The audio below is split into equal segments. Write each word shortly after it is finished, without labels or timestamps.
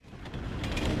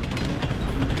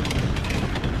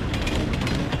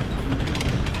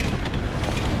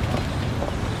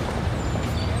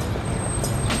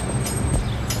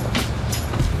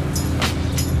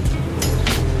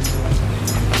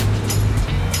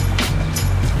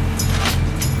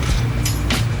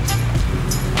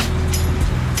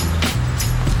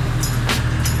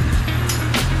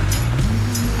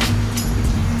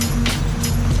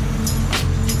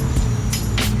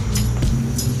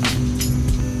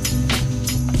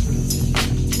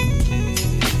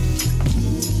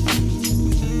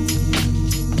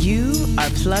are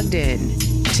plugged in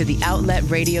to the Outlet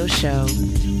Radio Show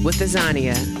with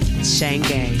Azania,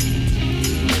 Shangé.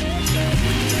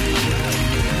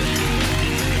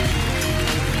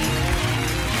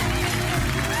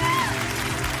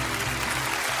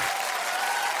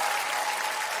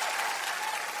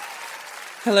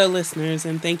 Hello, listeners,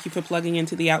 and thank you for plugging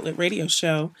into the Outlet Radio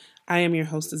Show. I am your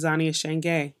host, Azania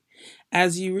Shangé.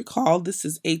 As you recall, this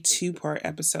is a two-part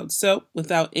episode. So,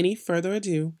 without any further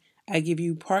ado, I give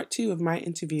you part 2 of my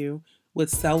interview with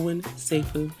Selwyn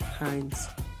Seyfu Hinds.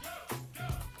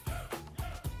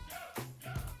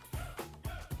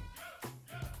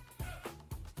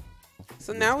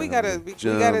 So now we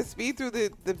gotta speed through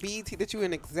the BET that you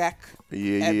an exec at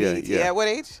BET. Yeah. At what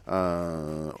age?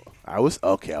 I was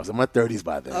in my 30s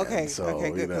by then. Okay, so,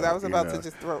 good. Because I was about to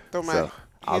just throw my. So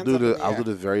I'll do the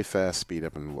the very fast speed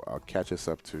up, and I'll catch us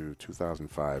up to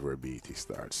 2005 where BET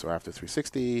starts. So after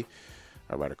 360,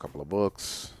 I write a couple of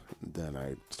books. Then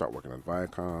I start working on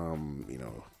Viacom,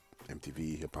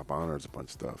 MTV, Hip Hop Honors, a bunch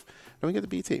of stuff. Then we get to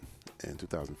BET in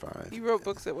 2005. You wrote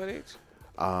books at what age?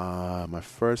 My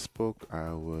first book,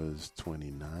 I was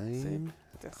 29.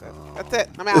 That's it.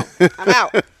 I'm out.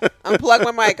 Unplug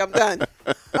my mic. I'm done.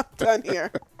 I'm done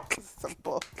here.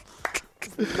 Simple.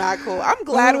 Not cool. I'm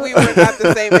glad we were not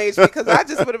the same age because I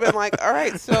just would have been like, all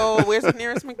right, so where's the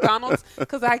nearest McDonald's?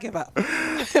 Because I give up.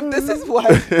 If this is what.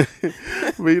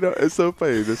 But it's so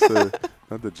funny.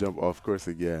 Not to jump off course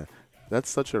again. That's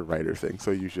such a writer thing. So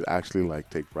you should actually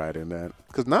take pride in that.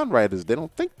 Because non-writers, they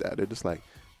don't think that. They're just like,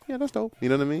 yeah, that's dope. You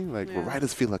know what I mean? But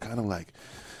writers feel kind of like,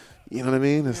 you know what I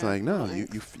mean? It's like, no,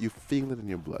 you feel it in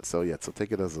your blood. So yeah, so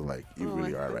take it as you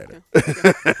really are a writer.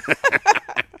 Okay.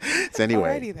 So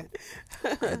anyway,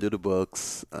 I do the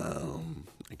books.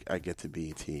 I get to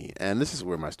BET, and this is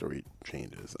where my story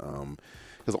changes.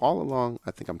 Because all along,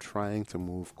 I think I'm trying to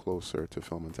move closer to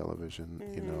film and television.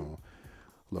 Mm-hmm.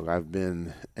 Look,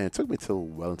 and it took me till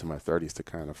well into my 30s to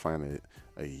kind of find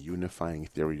a unifying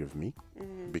theory of me,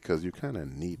 because you kind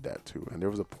of need that too. And there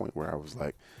was a point where I was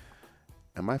like,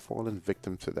 am I falling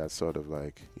victim to that sort of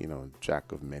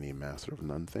jack of many, master of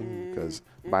none thing? Because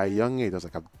by a young age, I was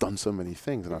like, I've done so many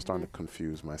things, and I was starting to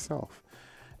confuse myself.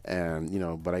 And,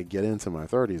 but I get into my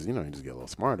 30s, you just get a little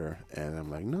smarter. And I'm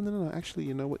like, no. Actually,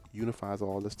 you know what unifies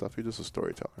all this stuff? You're just a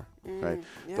storyteller, right?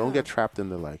 Yeah. Don't get trapped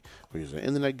into well, he's an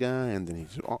internet guy, and then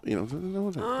he's, oh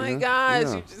my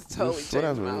gosh, you just totally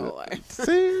changed my whole life.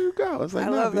 See, you go. It's I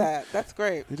love that. That's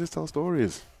great. You just tell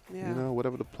stories. Yeah.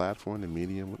 Whatever the platform, the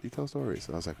medium, you tell stories.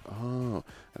 So I was like, oh,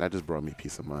 and that just brought me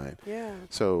peace of mind. Yeah.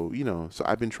 So, so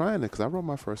I've been trying to, because I wrote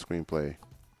my first screenplay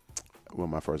when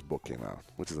my first book came out,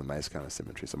 which is a nice kind of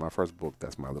symmetry. So my first book,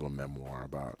 that's my little memoir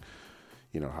about,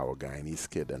 how a Guyanese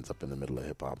kid ends up in the middle of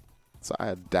hip hop. So I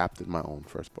adapted my own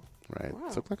first book, right? Wow.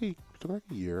 So it took like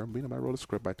a year. I wrote a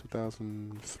script by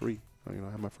 2003. I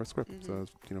had my first script. So it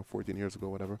was, 14 years ago,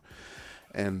 whatever.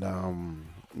 And, I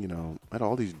had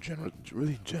all these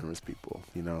really generous people,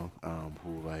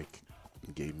 who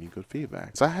gave me good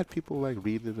feedback. So I had people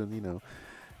read it and,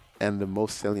 and the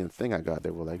most salient thing I got,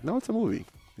 they were like, no, it's a movie.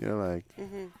 Still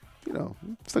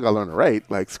gotta learn to write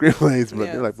screenplays,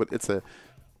 but they're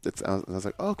but I was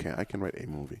like, okay, I can write a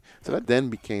movie. So that then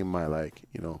became my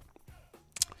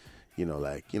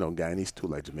Guyanese too,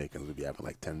 Jamaicans would be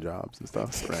having 10 jobs and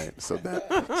stuff, right? So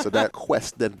that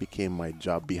quest then became my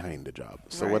job behind the job.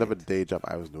 So whatever day job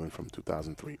I was doing from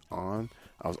 2003 on,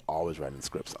 I was always writing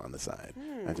scripts on the side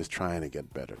and just trying to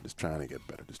get better.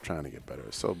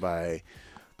 So by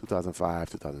 2005,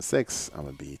 2006, I'm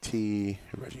at BET.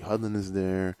 Reggie Hudlin is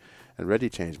there, and Reggie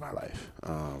changed my life.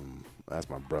 That's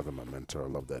my brother, my mentor. I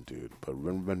love that dude. But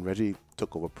when Reggie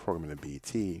took over programming at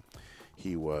BET,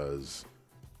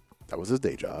 that was his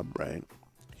day job, right?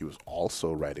 He was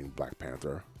also writing Black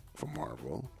Panther for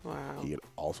Marvel. Wow. He had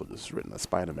also just written a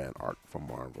Spider-Man arc for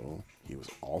Marvel. He was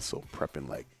also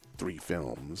prepping 3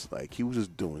 films. He was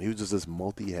just this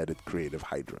multi-headed creative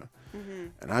hydra.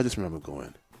 And I just remember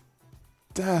going,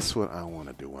 that's what I want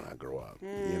to do when I grow up.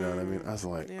 You know what I mean? I was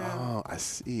like, oh, I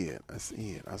see it.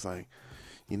 I was like,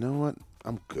 you know what?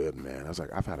 I'm good, man. I was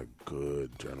like, I've had a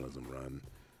good journalism run.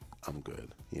 I'm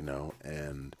good,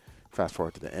 And fast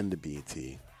forward to the end of BET,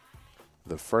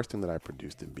 the first thing that I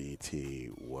produced in BET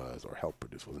was, or helped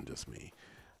produce, wasn't just me,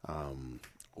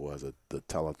 was the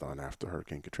telethon after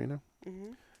Hurricane Katrina.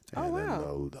 And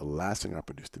then the last thing I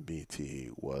produced in BET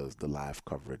was the live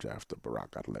coverage after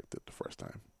Barack got elected the first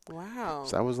time. Wow.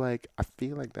 So I was like, I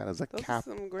feel like that is a cap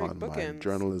on my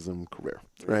journalism career,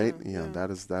 right? That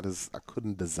is, I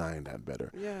couldn't design that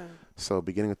better. Yeah. So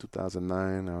beginning of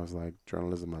 2009, I was like,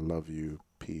 journalism, I love you,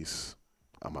 peace,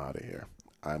 I'm out of here.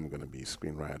 I'm going to be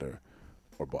screenwriter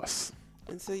or boss.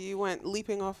 And so you went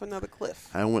leaping off another cliff.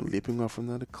 I went leaping off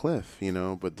another cliff,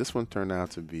 but this one turned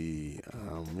out to be,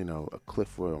 a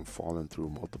cliff where I'm falling through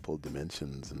multiple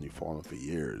dimensions and you're falling for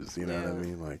years. You know what I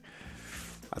mean? Like,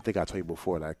 I think I told you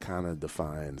before that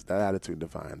that attitude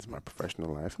defines my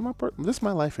professional life and just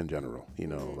my life in general.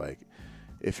 Like,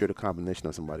 if you're the combination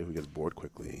of somebody who gets bored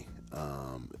quickly,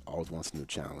 always wants a new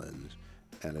challenge,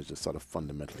 and is just sort of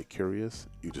fundamentally curious,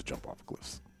 you just jump off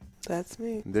cliffs. That's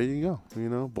me. There you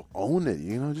go, but own it,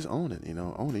 just own it,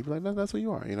 own it. Be like, that's who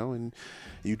you are, and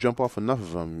you jump off enough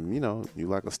of them, you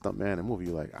like a stunt man in a movie,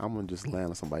 you're like, I'm going to just land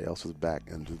on somebody else's back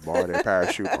and just borrow their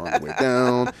parachute on the way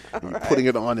down, and you're putting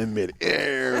it on in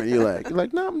midair, and you're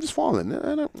like, no, I'm just falling.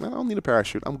 I don't need a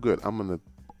parachute. I'm good. I'm going to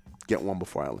get one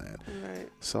before I land. Right.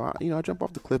 So, I jump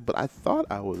off the cliff, but I thought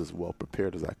I was as well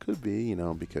prepared as I could be,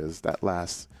 because that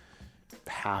last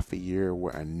half a year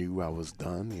where I knew I was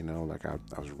done, like I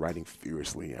was writing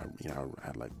furiously. I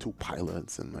had like 2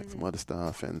 pilots and like some other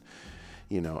stuff, and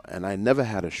and I never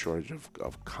had a shortage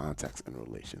of contacts in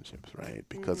relationships, right?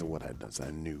 Because of what I'd done. So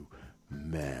I knew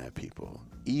mad people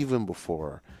even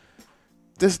before.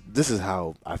 This is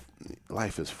how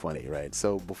life is funny, right?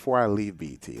 So before I leave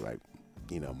BT, like,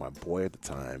 my boy at the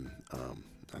time,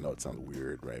 I know it sounds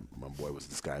weird, right? My boy was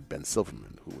this guy, Ben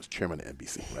Silverman, who was chairman of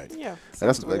NBC, right? Yeah.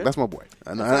 That's my boy.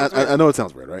 I know it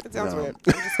sounds weird, right? It sounds weird.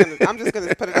 I'm just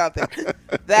gonna put it out there.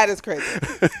 That is crazy.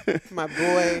 My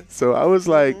boy. So I was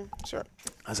like, sure.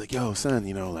 I was like, yo, son,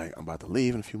 like I'm about to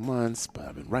leave in a few months, but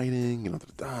I've been writing,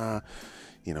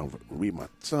 read my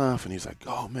stuff. And he's like,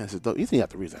 oh man, you think you have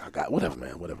to read? Like, I got whatever,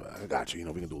 man, whatever. I got you.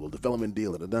 We can do a little development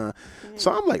deal.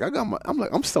 So I'm like,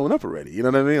 I'm sewing up already. You know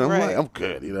what I mean? I'm like, I'm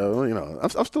good.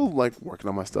 I'm still like working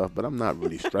on my stuff, but I'm not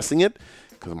really stressing it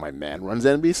because my man runs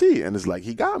NBC and it's like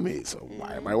he got me. So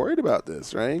why am I worried about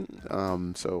this, right?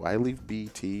 So I leave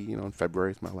BT. In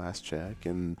February is my last check,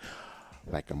 and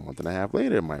like a month and a half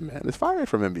later, my man is fired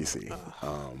from NBC.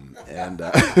 And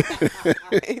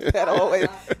ain't that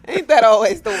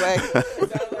always the way?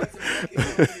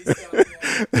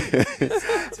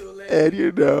 And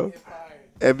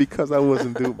and because I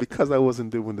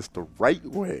wasn't doing this the right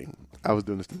way, I was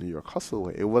doing this the New York hustle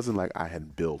way. It wasn't like I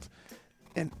had built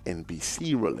an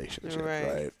NBC relationship,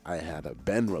 right? I had a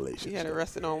Ben relationship. You had it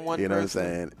rested on one. You know what I'm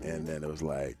saying? And then it was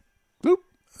like, bloop.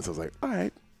 So I was like, all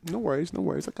right. No worries.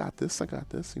 I got this.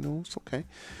 It's okay. I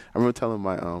remember telling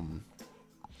my, I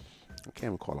can't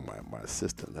even call her my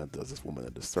assistant that does this woman a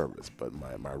disservice, but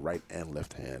my right and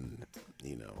left hand,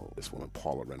 this woman,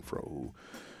 Paula Renfro, who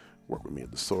worked with me at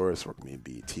The Source, worked with me at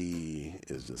BT,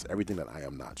 is just everything that I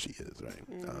am not, she is, right?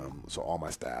 So all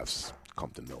my staffs come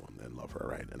to know and love her,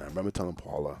 right? And I remember telling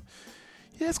Paula,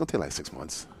 yeah, it's going to take like 6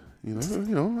 months. It's going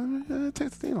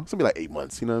to be like 8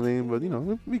 months, you know what I mean? But,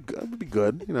 it'll be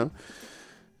good,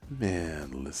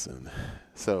 Man, listen.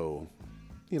 So,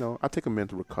 I take a minute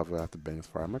to recover after Bang's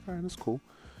fire. I'm like, all right, that's cool.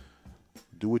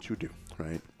 Do what you do,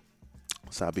 right?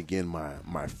 So I begin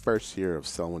my first year of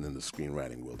Selwyn in the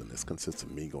screenwriting wilderness. Consists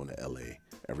of me going to LA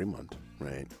every month,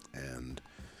 right? And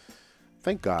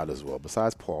thank God as well,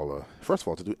 besides Paula, first of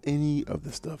all, to do any of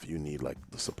this stuff, you need like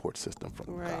the support system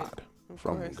from God.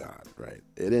 From God, right?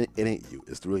 It ain't you.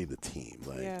 It's really the team.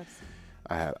 Like, yes.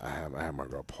 I had my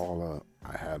girl Paula.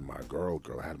 I had my girl.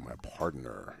 I had my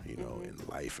partner, in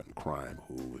life and crime,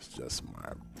 who was just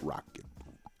my rocket.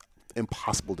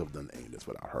 Impossible to have done any of this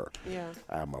without her. Yeah.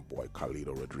 I had my boy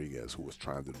Carlito Rodriguez, who was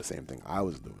trying to do the same thing I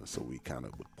was doing. So we kind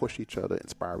of would push each other,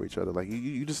 inspire each other. Like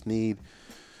you just need.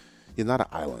 You're not an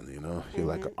island, You're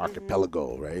like an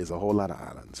archipelago, right? There's a whole lot of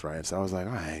islands, right? So I was like,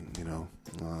 all right,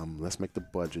 let's make the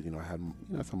budget. I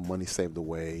had some money saved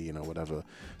away, whatever.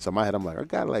 So in my head, I'm like, I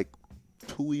got like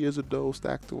 2 years of dough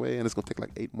stacked away, and it's gonna take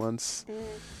like 8 months.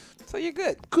 So you're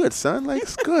good. Good, son. Like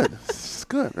it's good. It's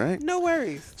good, right? No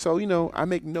worries. So I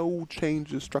make no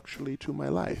changes structurally to my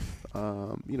life.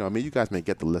 You guys may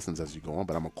get the lessons as you go on,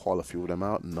 but I'm gonna call a few of them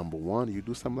out. Number one, you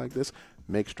do something like this,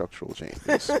 make structural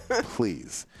changes,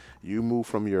 please. You move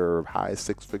from your high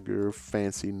 6-figure,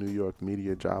 fancy New York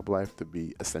media job life to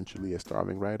be essentially a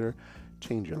starving writer.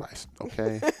 Change your life,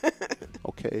 okay?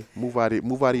 Okay, move out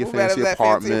of your fancy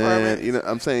apartment.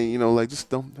 I'm saying, like just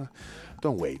don't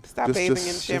wait. Stop bathing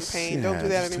in champagne. Don't do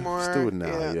that anymore. Just do it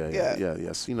now. Yeah.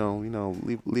 Yes.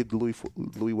 Leave the Louis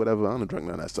whatever. I don't drink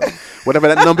none of that stuff. Whatever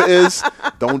that number is,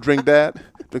 don't drink that.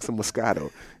 Drink some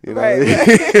Moscato.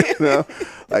 Right.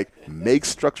 Like make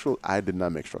structural. I did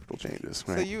not make structural changes.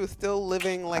 Right? So you were still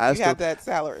living like you had that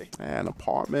salary. I had an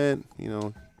apartment.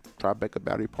 Tribeca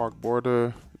Battery Park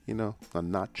border. A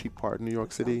not cheap part of New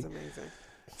York City. Sounds amazing.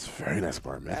 It's a very nice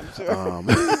apartment. I'm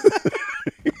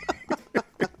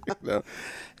sure.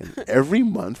 And every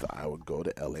month I would go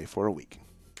to LA for a week.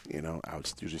 I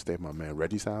would usually stay at my man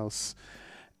Reggie's house.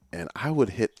 And I would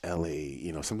hit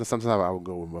LA, sometimes I would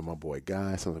go with my boy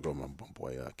Guy, sometimes I go with my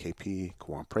boy KP,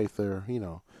 Kwan Prather,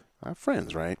 I have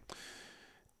friends, right?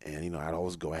 And, I'd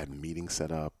always go, I had meetings set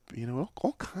up,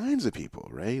 all kinds of people,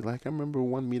 right? Like I remember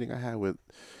one meeting I had with,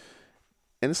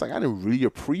 and it's like I didn't really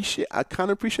appreciate, I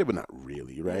kind of appreciate, but not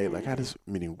really, right? Like I had this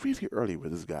meeting really early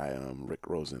with this guy, Rick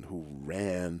Rosen, who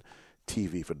ran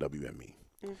TV for WME.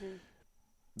 Mm-hmm.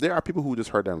 There are people who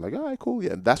just heard that and like, all right, cool,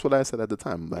 yeah. That's what I said at the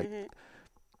time. Like,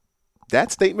 that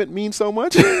statement means so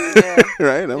much,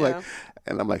 right?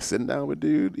 And I'm like sitting down with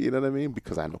dude, you know what I mean?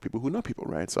 Because I know people who know people,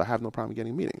 right? So I have no problem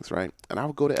getting meetings, right? And I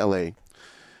would go to LA,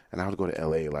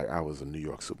 like I was a New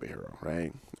York superhero,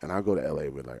 right? And I would go to LA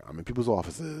with like, I'm in people's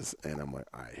offices, and I'm like,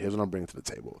 all right, here's what I'm bringing to the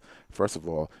table. First of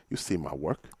all, you see my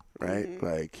work, right? Mm-hmm.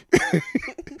 Like,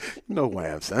 you know who I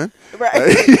am, son. Right.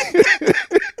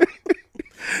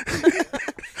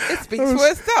 It speaks for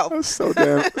itself. I was so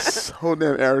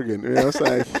damn arrogant. It's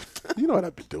like, you know what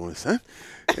I've been doing, son.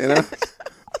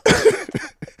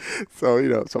 So,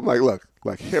 so I'm like, look,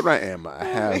 like here I am.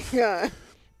 I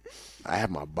have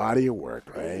my body of work,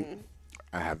 right? Mm-hmm.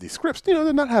 I have these scripts.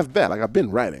 They're not half bad. Like I've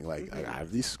been writing. Like I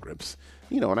have these scripts.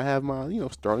 And I have my,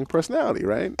 sterling personality,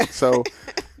 right? So,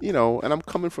 and I'm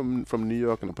coming from New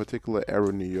York in a particular era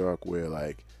of New York where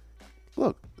like,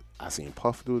 look, I seen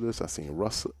Puff do this. I seen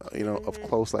Russ, up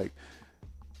close. Like,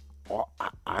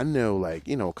 I know, like,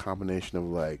 a combination of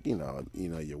like,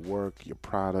 your work, your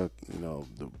product,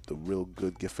 the real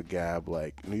good gift for gab.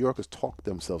 Like, New Yorkers talk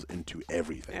themselves into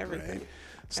everything. Right?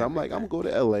 So I'm like, I'm gonna go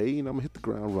to LA, I'm gonna hit the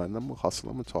ground running, I'm gonna hustle,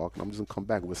 I'm gonna talk, and I'm just gonna come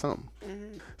back with something.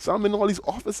 Mm-hmm. So I'm in all these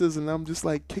offices, and I'm just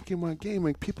like kicking my game,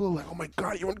 and people are like, oh my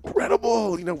God, you're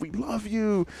incredible, we love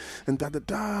you, and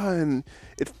da-da-da, and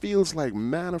it feels like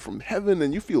manna from heaven,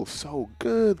 and you feel so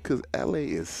good, because LA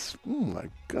is, oh my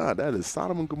God, that is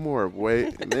Sodom and Gomorrah,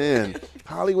 boy, man,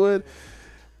 Hollywood.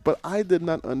 But I did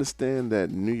not understand that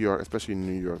New York, especially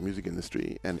New York music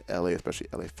industry, and LA, especially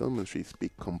LA film industry,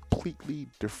 speak completely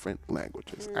different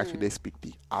languages. Actually, they speak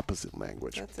the opposite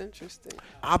language. That's interesting.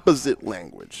 Opposite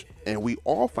language. And we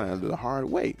all find it the hard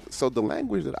way. So the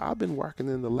language that I've been working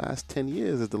in the last 10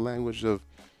 years is the language of,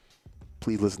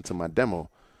 please listen to my demo.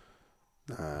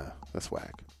 Nah, that's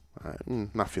whack.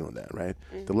 Not feeling that, right?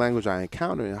 Mm-hmm. The language I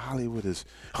encounter in Hollywood is,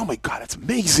 oh my God, that's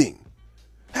amazing.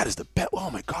 That is the best.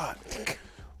 Oh my God.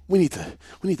 We need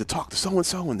to talk to so and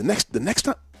so, and the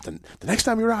next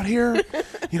time you're out here,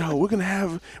 we're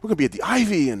gonna be at the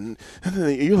Ivy, and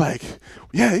you're like,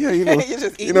 yeah, you're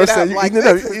just eating it up like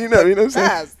this. You know what I'm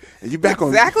saying? And you back on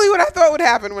exactly what I thought would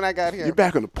happen when I got here. You're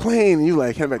back on the plane, and you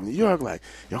like head back to New York, like,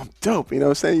 yo, I'm dope. You know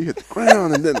what I'm saying? You hit the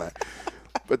ground, and then like,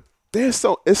 but they're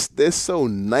so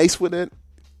nice with it,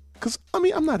 because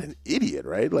I'm not an idiot,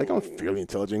 right? Like I'm a fairly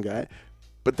intelligent guy.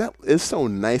 But that is so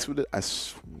nice with it. I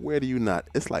swear to you not.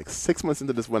 It's like 6 months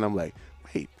into this when I'm like,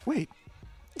 wait.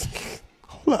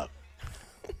 Hold up.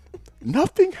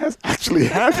 Nothing has actually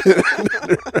happened.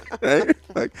 Right?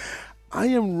 Like, I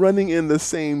am running in the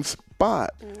same spot.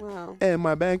 Wow. And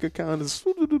my bank account is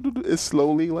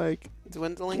slowly like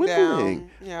dwindling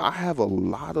down. Yeah. I have a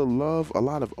lot of love, a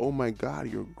lot of, oh my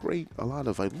God, you're great. A lot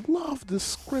of, I love this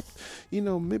script.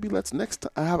 Maybe let's next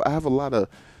time. I have a lot of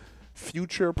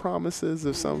future promises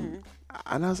of some,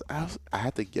 and I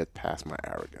had to get past my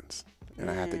arrogance, and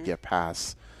I had to get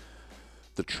past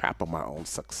the trap of my own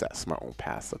success, my own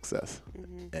past success,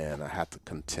 and I had to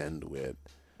contend with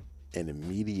an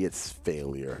immediate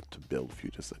failure to build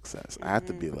future success. I had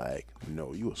to be like,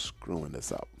 no, you are screwing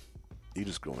this up. You're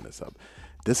just screwing this up.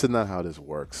 This is not how this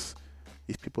works.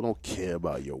 These people don't care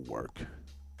about your work.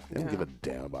 They don't give a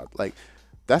damn about, like,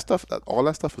 that stuff, all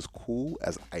that stuff is cool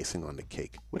as icing on the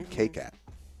cake. Where the cake at?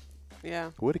 Yeah.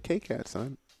 Where the cake at,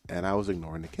 son? And I was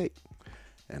ignoring the cake.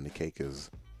 And the cake is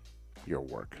your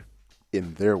work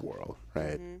in their world,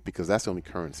 right? Because that's the only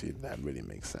currency that really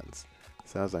makes sense.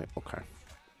 So I was like, okay.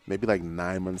 Maybe like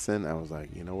 9 months in, I was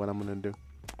like, you know what I'm going to do?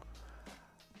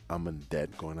 I'm in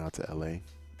debt going out to LA.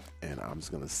 And I'm just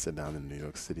going to sit down in New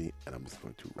York City, and I'm just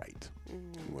going to write.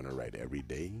 I'm going to write every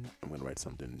day. I'm going to write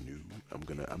something new. I'm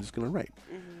just going to write.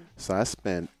 So I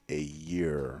spent a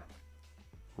year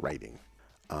writing.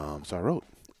 So I wrote.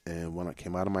 And when I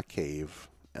came out of my cave,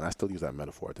 and I still use that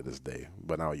metaphor to this day,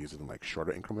 but now I use it in like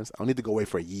shorter increments. I don't need to go away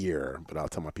for a year, but I'll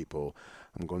tell my people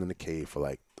I'm going in the cave for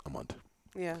like a month.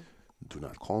 Yeah. Do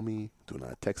not call me. Do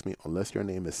not text me unless your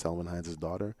name is Selwyn Hinds'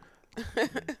 daughter.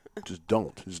 Just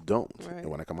don't. Right. And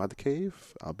when I come out the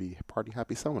cave, I'll be party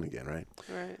happy Selwyn again, right?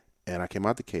 Right. And I came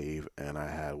out the cave, and I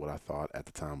had what I thought at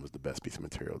the time was the best piece of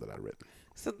material that I'd written.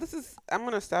 So I'm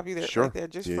going to stop you there, Sure. right there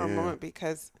just for a moment,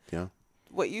 because yeah.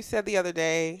 what you said the other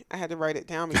day, I had to write it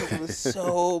down because it was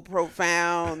so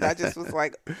profound. I just was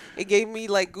like, it gave me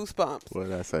like goosebumps. What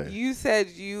did I say? You said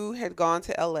you had gone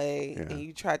to LA and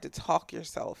you tried to talk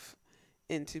yourself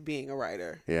into being a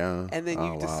writer. Yeah. And then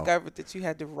you discovered that you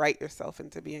had to write yourself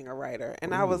into being a writer.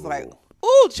 And I was like,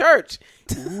 ooh, church.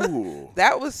 Ooh.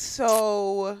 That was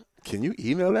so... Can you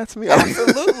email that to me?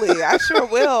 Absolutely. I sure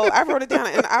will. I wrote it down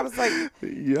and I was like,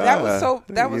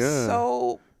 that was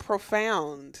so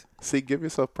profound. See, give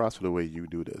yourself props for the way you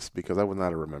do this, because I would not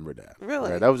have remembered that.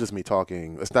 Really? Right? That was just me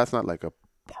talking. That's not like a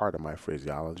part of my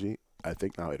phraseology. I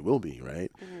think now it will be,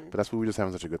 right? Mm-hmm. But that's why we were just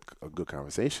having such a good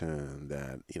conversation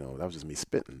that, that was just me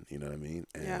spitting, you know what I mean?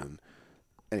 And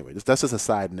anyway, that's just a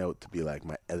side note to be like,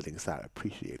 my editing side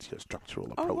appreciates your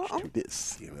structural approach to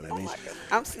this, you know what I mean?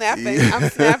 I'm snapping.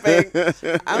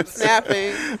 I'm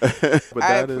snapping. But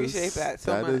I appreciate that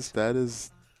so much.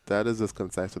 That is as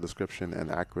concise a description and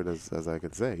accurate as I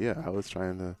could say. Yeah, I was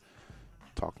trying to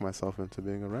talk myself into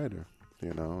being a writer,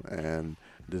 and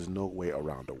there's no way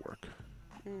around the work.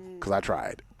 Because I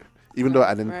tried. Even though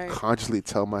I didn't consciously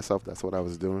tell myself that's what I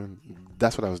was doing,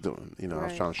 that's what I was doing. I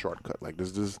was trying to shortcut. Like,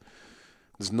 there's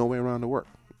no way around the work.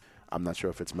 I'm not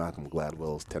sure if it's Malcolm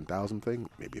Gladwell's 10,000 thing.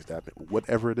 Maybe it's that.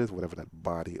 Whatever it is, whatever that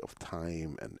body of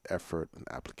time and effort and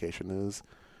application is,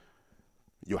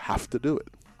 you have to do it.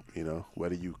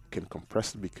 Whether you can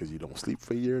compress it because you don't sleep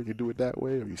for a year and you do it that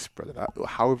way, or you spread it out,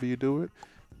 however you do it,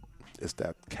 it's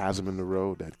that chasm in the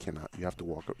road that you have to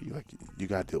walk up. You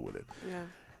got to deal with it. Yeah.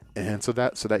 And so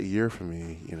that year for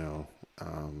me, and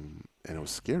it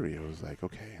was scary. It was like,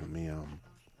 okay, let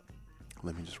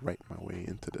me just write my way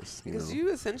into this. Because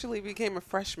you essentially became a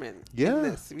freshman in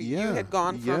this. You had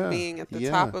gone from being at the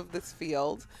top of this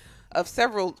field of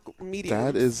several mediums.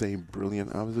 That is a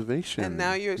brilliant observation. And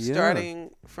now you're starting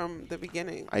from the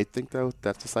beginning. I think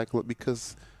that's a cycle,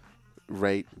 because,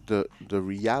 right, the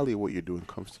reality of what you're doing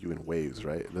comes to you in waves,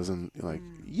 right? It doesn't,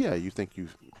 you think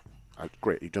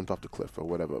great, you jumped off the cliff or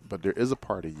whatever, but there is a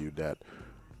part of you that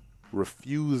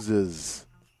refuses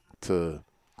to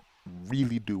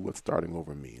really do what starting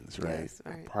over means, right? Yes,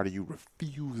 right. Part of you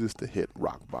refuses to hit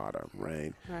rock bottom,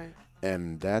 right? Right.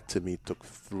 And that to me took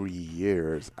 3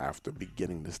 years after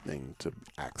beginning this thing to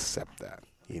accept that.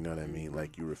 You know what I mean?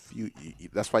 Like, you refuse.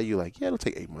 That's why you're like, it'll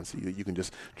take 8 months. You can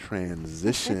just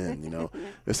transition.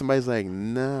 If somebody's like,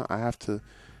 no, I have to.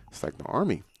 It's like the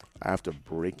army. I have to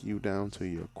break you down to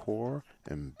your core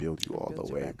and build you all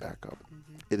the way back up.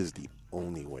 Mm-hmm. It is the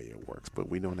only way it works, but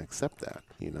we don't accept that.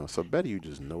 So better you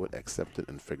just know it, accept it,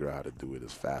 and figure out how to do it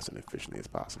as fast and efficiently as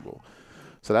possible.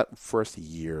 So that first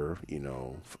year,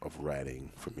 of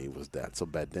writing for me was that. So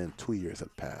back then, 2 years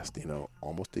had passed,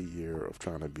 almost a year of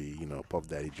trying to be, Puff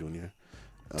Daddy Jr.,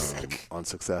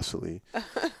 unsuccessfully. I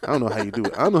don't know how you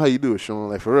do it. Sean.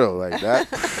 Like, for real, like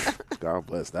that. God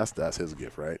bless. That's his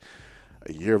gift, right?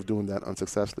 A year of doing that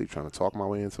unsuccessfully, trying to talk my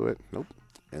way into it. Nope.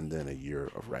 And then a year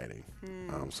of writing.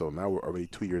 So now we're already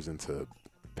 2 years into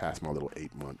past my little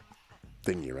 8-month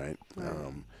thingy, right?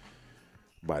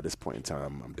 By this point in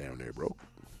time, I'm damn near broke.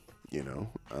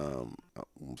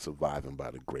 I'm surviving by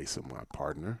the grace of my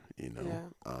partner.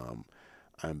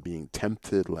 I'm being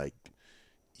tempted, like,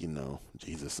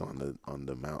 Jesus on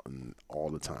the mountain all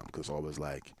the time, because always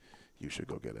like, you should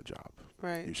go get a job.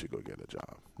 Right. You should go get a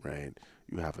job. Right.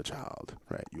 You have a child.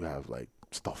 Right. You have like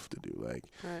stuff to do. Like,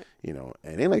 and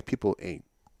it ain't like people ain't,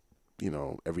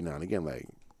 every now and again, like,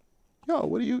 yo,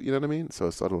 what do you know what I mean? So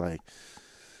it's sort of like,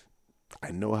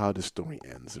 I know how this story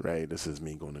ends, right? This is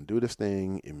me going to do this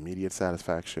thing, immediate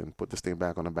satisfaction, put this thing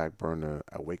back on the back burner.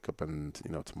 I wake up and,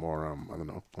 tomorrow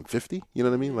I'm 50, you know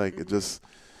what I mean? Like, it just,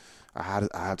 I had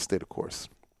to stay the course.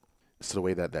 So the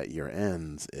way that year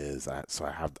ends is, I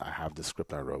have the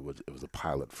script I wrote. It was a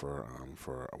pilot for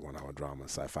a 1-hour drama,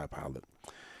 sci-fi pilot,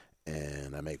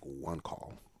 and I make one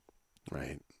call,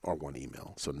 right, or one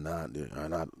email. So not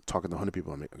talking to 100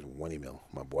 people. I make one email.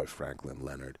 My boy Franklin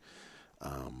Leonard.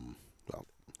 Well,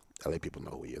 LA people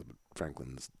know who he is, but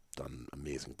Franklin's done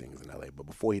amazing things in LA. But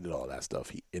before he did all that stuff,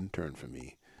 he interned for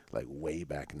me, like way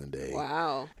back in the day.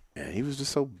 Wow. And he was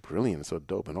just so brilliant and so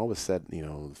dope. And always said,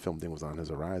 the film thing was on his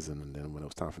horizon. And then when it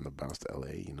was time for him to bounce to LA,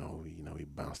 he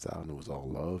bounced out and it was all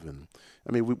love. And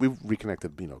I mean, we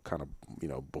reconnected, kind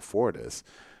of, before this.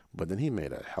 But then he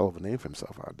made a hell of a name for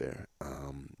himself out there.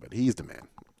 But he's the man.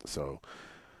 So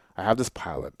I have this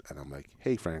pilot and I'm like,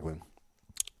 hey, Franklin.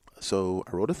 So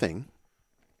I wrote a thing.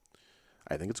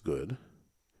 I think it's good.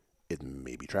 It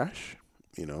may be trash.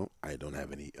 I don't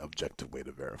have any objective way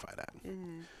to verify that.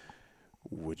 Mm-hmm.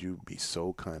 would you be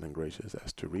so kind and gracious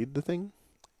as to read the thing?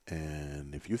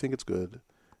 And if you think it's good,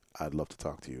 I'd love to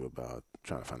talk to you about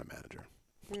trying to find a manager.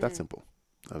 That's simple.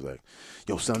 I was like,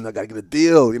 yo, son, I got to get a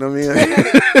deal. You know what I mean?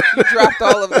 You dropped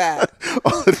all of that.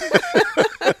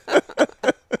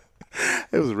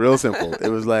 It was real simple. It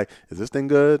was like, is this thing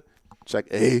good? Check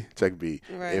A, check B.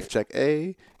 Right. If check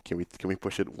A, can we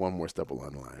push it one more step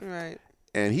along the line? Right.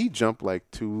 And he jumped like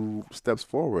 2 steps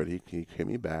forward. He hit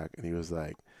me back, and he was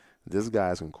like, this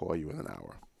guy's going to call you in an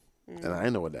hour. And I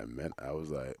didn't know what that meant. I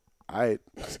was like, I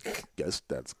guess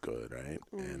that's good, right?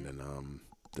 And then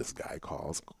this guy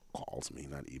calls me,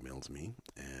 not emails me,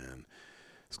 and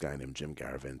this guy named Jim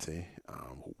Garavente,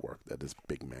 who worked at this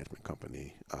big management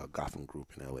company, Gotham Group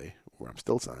in LA, where I'm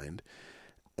still signed.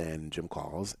 And Jim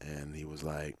calls, and he was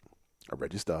like, I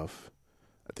read your stuff.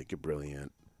 I think you're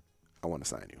brilliant. I want to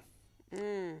sign you.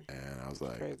 And I was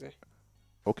like, crazy.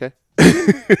 Okay.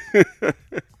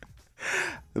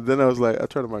 And then I was like, I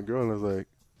turned to my girl, and I was like,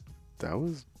 that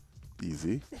was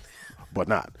easy. But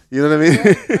not. You know what I mean?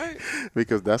 Right.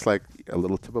 Because that's like a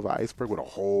little tip of an iceberg with a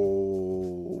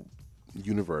whole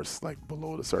universe like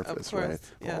below the surface, right?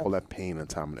 Yeah. All that pain and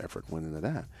time and effort went into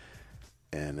that.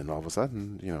 And then all of a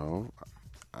sudden, you know,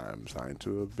 I'm signed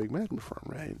to a big management firm,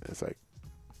 right? It's like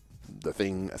the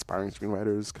thing, aspiring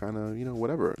screenwriters, kind of, you know,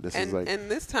 whatever. And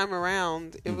this time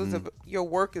around, it was your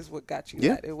work is what got you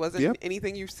that. It wasn't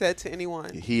anything you said to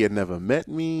anyone. He had never met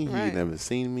me. He had never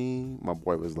seen me. My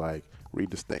boy was like,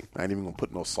 read this thing. I ain't even gonna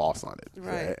put no sauce on it.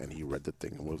 Right? And he read the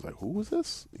thing and was like, who was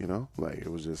this? You know, like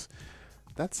it was just,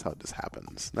 that's how this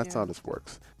happens. That's how this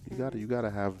works. You gotta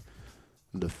have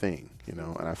the thing, you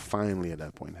know. And I finally at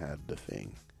that point had the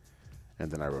thing,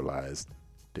 and then I realized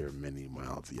there are many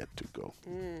miles yet to go.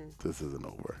 This isn't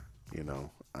over, you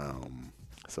know.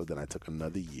 So then I took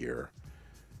another year.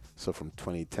 So from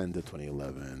 2010 to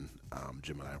 2011,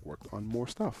 Jim and I worked on more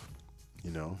stuff. You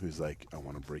know, he was like, I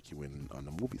want to break you in on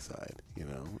the movie side, you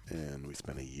know, and we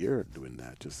spent a year doing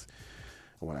that. Just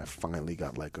when I finally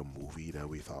got like a movie that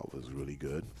we thought was really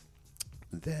good,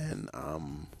 then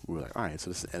we were like, all right, so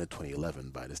this is the end of 2011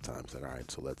 by this time. So all right,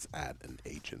 so let's add an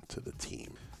agent to the team.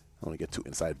 I don't want to get too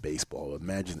inside baseball.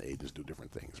 Imagine agents do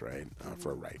different things, right?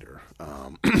 For a writer,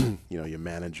 you know, your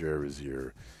manager is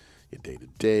your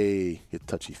day-to-day, your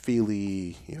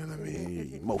touchy-feely, you know what I mean,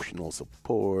 your emotional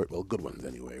support, well, good ones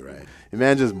anyway, right?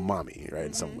 Manager's mommy, right,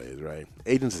 in some ways, right?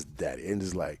 Agents is daddy. Agents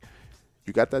is like,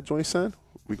 you got that joint, son?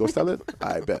 We go sell it?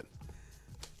 I bet.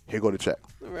 Here go the check.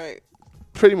 Right.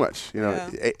 Pretty much, you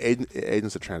know,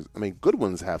 agents are good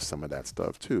ones have some of that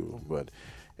stuff too, but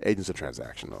agents are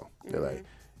transactional. They're like,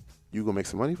 you gonna make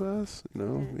some money for us? You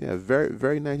know, very,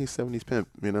 very 1970s pimp,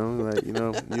 you know, like,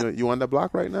 you on that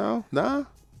block right now? Nah?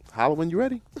 Holler when you're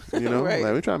ready, you know. Like,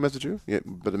 we trying to mess with you,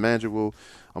 but the manager will.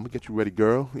 I'm gonna get you ready,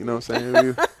 girl. You know what I'm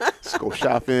saying? Just go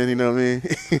shopping. You know what I mean?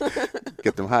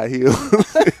 Get them high heels.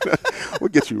 We'll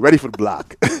get you ready for the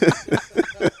block.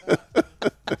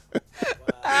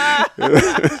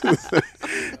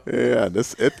 Yeah,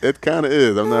 it kind of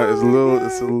is. I'm not.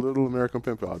 It's a little American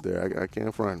pimp out there. I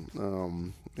can't front.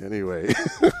 Anyway,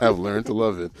 I've learned to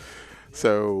love it.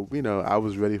 So, you know, I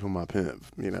was ready for my pimp,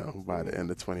 you know, by the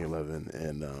end of 2011.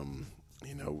 And,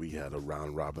 you know, we had a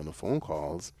round robin of phone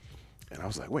calls. And I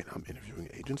was like, wait, I'm interviewing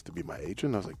agents to be my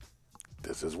agent? I was like,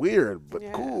 this is weird, but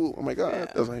cool. Oh, my God.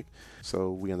 Yeah. I was like,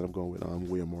 so we ended up going with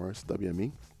William Morris,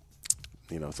 WME.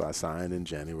 You know, so I signed in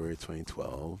January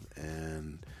 2012.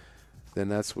 And then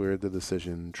that's where the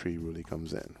decision tree really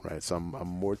comes in, right? So I'm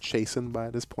more chastened by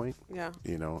this point. Yeah.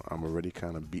 You know, I'm already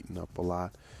kind of beaten up a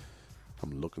lot.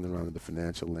 I'm looking around at the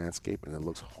financial landscape, and it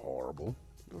looks horrible.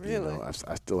 Really? You know,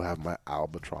 I still have my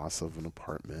albatross of an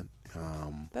apartment.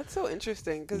 That's so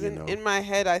interesting, because in my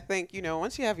head, I think, you know,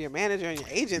 once you have your manager and your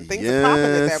agent, things are popping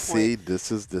at that point. See,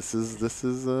 this is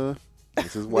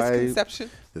why misconception.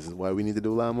 This is why we need to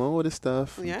do a lot more of this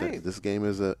stuff. Yeah. This game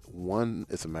is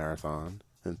it's a marathon,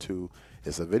 and 2,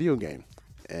 it's a video game,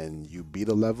 and you beat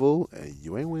a level, and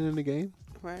you ain't winning the game.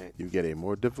 Right. You get a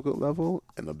more difficult level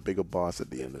and a bigger boss at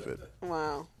the end of it.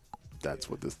 Wow. That's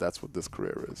what this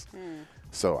career is.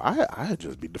 So I had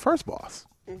just beat the first boss.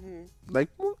 Like,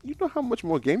 well, you know how much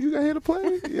more games you got here to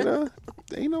play? You know,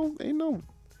 ain't no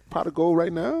pot of gold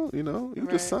right now. You know, you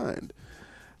just signed.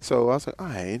 So I was like, all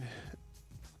right.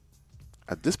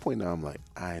 At this point now, I'm like,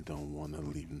 I don't want to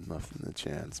leave nothing to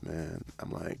chance, man.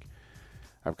 I'm like,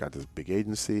 I've got this big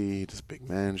agency, this big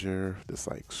manager, this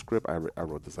like script. I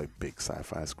wrote this like big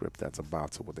sci-fi script that's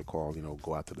about to what they call, you know,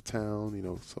 go out to the town, you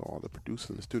know, so all the producers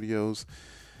in the studios.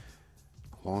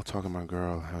 Long talking to my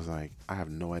girl, I was like, I have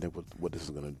no idea what this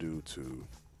is going to do to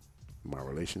my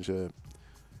relationship,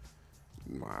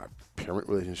 my parent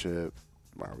relationship,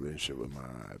 my relationship with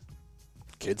my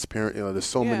kids' parent. There's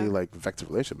so many like vector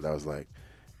relationships. I was like,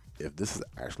 if this is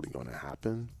actually going to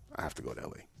happen, I have to go to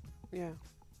LA. Yeah,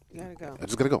 you gotta go. I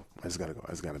just gotta go. I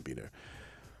just gotta be there.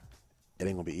 It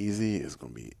ain't gonna be easy. It's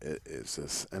gonna be. It's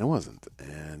just, and it wasn't.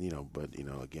 And but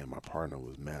again, my partner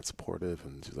was mad supportive,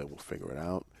 and she's like, "We'll figure it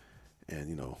out."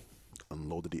 And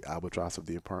unloaded the albatross of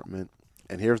the apartment.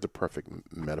 And here's the perfect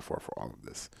metaphor for all of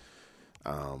this.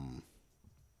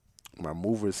 My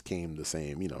movers came the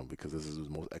same, because this is the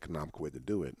most economical way to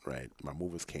do it, right? My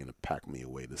movers came to pack me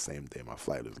away the same day my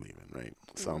flight was leaving, right?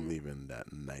 So I'm leaving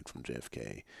that night from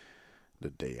JFK, the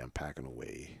day I'm packing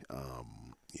away.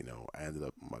 I ended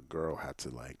up, my girl had to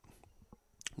like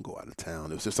go out of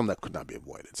town. It was just something that could not be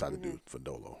avoided. So I had to do it for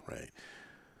Dolo, right?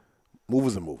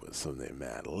 Movers are movers. So they're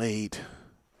mad late.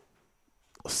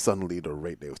 Suddenly the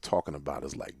rate they was talking about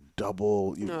is like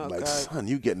double. God. Son,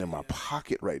 you getting in my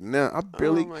pocket right now. I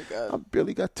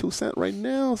barely got 2 cents right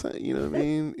now. Son, you know what I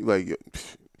mean? Like,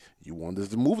 you want this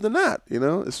to move or not?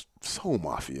 It's so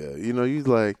mafia. You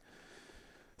like,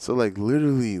 so like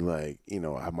literally like,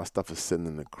 my stuff is sitting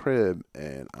in the crib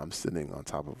and I'm sitting on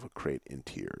top of a crate in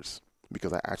tears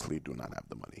because I actually do not have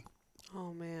the money.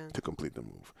 Oh man. To complete the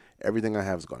move. Everything I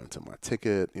have has gone into my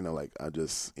ticket. Like I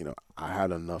just, I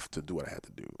had enough to do what I had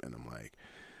to do. And I'm like,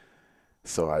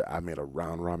 so I made a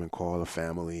round robin call to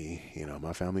family.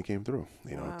 My family came through.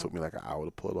 It took me like an hour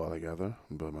to pull it all together,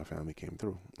 but my family came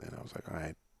through. And I was like, all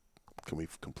right, can we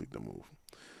complete the move?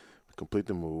 Complete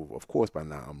the move. Of course, by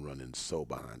now I'm running so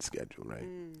behind schedule, right?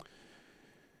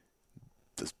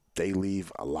 They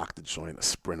leave, I lock the joint, I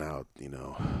sprint out,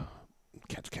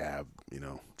 catch a cab,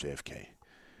 JFK.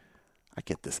 I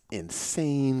get this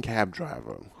insane cab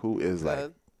driver who is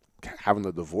like having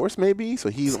a divorce maybe. So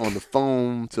he's on the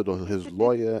phone to his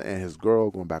lawyer and his girl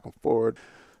going back and forth.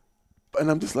 And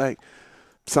I'm just like,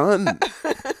 son,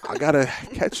 I got to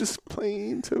catch this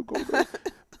plane to go the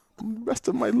rest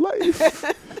of my life.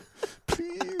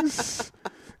 Please.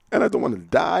 And I don't want to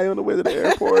die on the way to the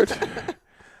airport.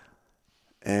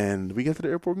 And we get to the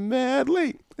airport mad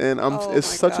late. And it's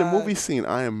such a movie scene.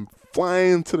 I am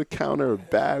flying to the counter,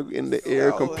 bag in the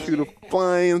air, computer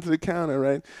flying to the counter,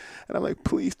 right? And I'm like,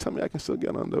 please tell me I can still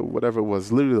get on the whatever it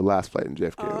was, literally the last flight in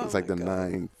JFK. It was like the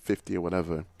 9:50 or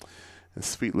whatever. And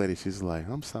sweet lady, she's like,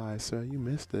 I'm sorry, sir, you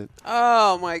missed it.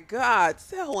 Oh my God,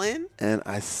 Selwyn. And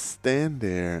I stand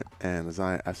there, and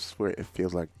I swear it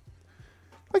feels like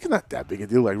it's not that big a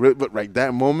deal, like really, but like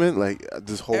that moment, like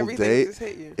this whole everything day, just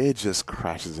hit you. It just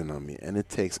crashes in on me, and it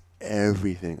takes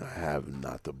everything I have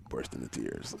not to burst into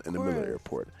tears in the middle of the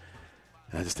airport.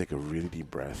 And I just take a really deep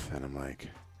breath, and I'm like,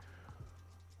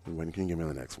 when can you give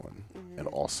me the next one? And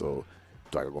also,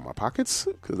 do I go in my pockets?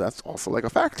 Because that's also like a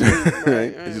factor,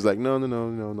 right? And she's like,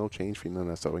 no change fee, none of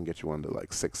that stuff. I can get you under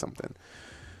like 6 something.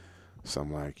 So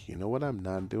I'm like, you know what I'm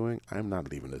not doing? I'm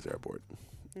not leaving this airport.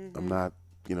 I'm not.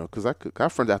 Because I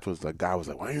got friends afterwards, the guy was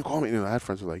like, why don't you call me? I had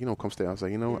friends who were like, come stay. I was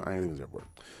like, I ain't leaving this airport.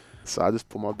 So I just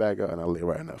pull my bag out and I lay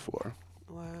right on that floor.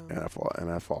 Wow.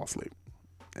 And I fall asleep.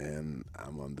 And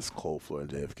I'm on this cold floor in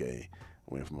JFK,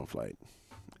 waiting for my flight.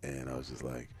 And I was just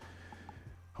like,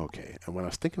 okay. And when I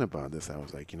was thinking about this, I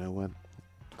was like, you know what?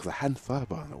 Because I hadn't thought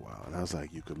about it in a while. And I was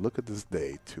like, you could look at this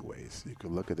day 2 ways. You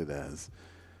could look at it as,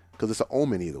 because it's an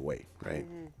omen either way, right?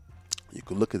 You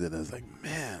could look at it as like,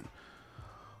 man,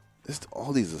 there's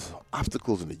all these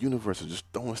obstacles in the universe are just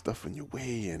throwing stuff in your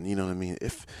way, and you know what I mean.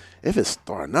 If it's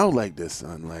starting out like this,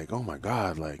 and like, oh my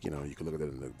God, like you could look at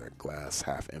it in that glass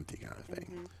half empty kind of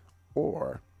thing,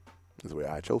 or the way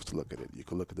I chose to look at it, you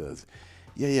could look at it as,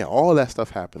 yeah, all that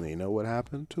stuff happened. And you know what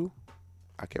happened too?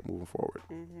 I kept moving forward.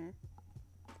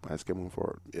 I just kept moving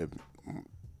forward.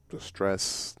 The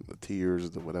stress, the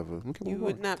tears, the whatever. You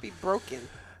would not be broken.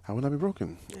 I would not be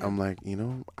broken. Yeah. I'm like,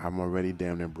 I'm already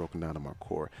damn near broken down to my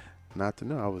core. Not to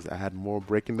know, I had more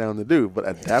breaking down to do. But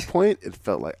at that point, it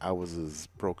felt like I was as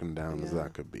broken down as I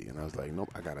could be. And I was like, nope,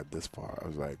 I got it this far. I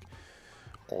was like,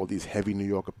 all these heavy New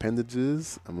York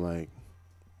appendages. I'm like,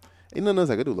 ain't nothing else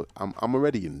I could do. Look, I'm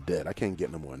already in debt. I can't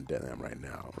get no more in debt than I am right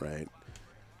now, right?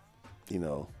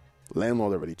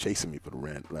 Landlord already chasing me for the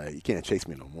rent. Like, you can't chase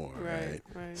me no more, right?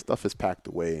 Stuff is packed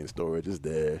away and storage is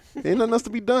there. Ain't nothing else to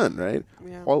be done, right?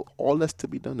 Yeah. All that's to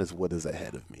be done is what is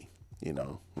ahead of me,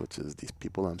 which is these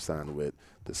people I'm signed with,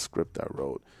 the script I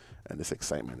wrote, and this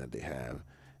excitement that they have.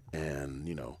 And,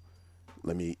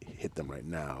 let me hit them right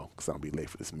now because I'll be late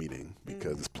for this meeting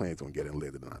because this plane's going to get in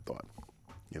later than I thought,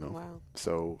 Wow.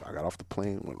 So I got off the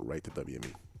plane, went right to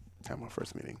WME, had my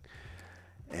first meeting.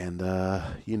 And,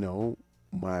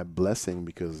 my blessing,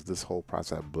 because this whole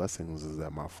process of blessings is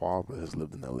that my father has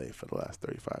lived in LA for the last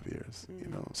 35 years,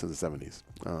 since the 70s.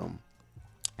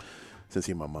 since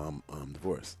he and my mom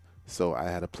divorced. So I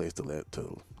had a place to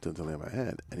lay my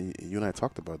head. And you and I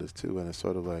talked about this too, and it's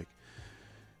sort of like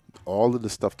all of the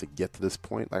stuff to get to this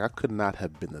point. Like I could not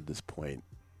have been at this point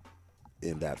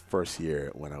in that first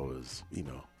year when I was,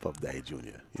 Puff Daddy Jr. You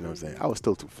know what I'm saying? I was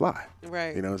still too fly.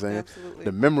 Right. You know what I'm saying? Absolutely.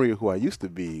 The memory of who I used to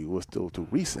be was still too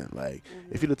recent. Like,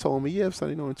 if you'd have told me, yeah, son,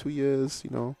 in 2 years,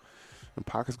 and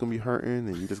pocket's going to be hurting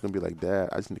and you're just going to be like, Dad,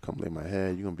 I just need to come lay my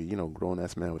head. You're going to be,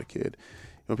 grown-ass man with a kid.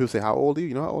 People say, how old are you?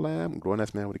 You know how old I am?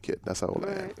 Grown-ass man with a kid. That's how old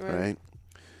I am, right?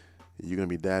 You're going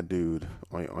to be that dude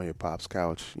on your pop's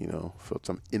couch, for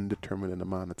some indeterminate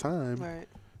amount of time. Right.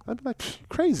 I'd be like,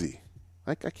 crazy.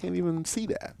 Like, I can't even see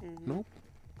that. Nope.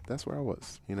 That's where I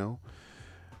was,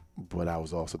 But I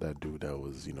was also that dude that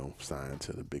was, signed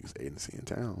to the biggest agency in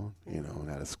town, and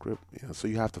had a script. So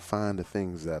you have to find the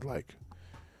things that, like,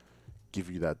 give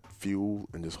you that fuel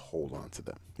and just hold on to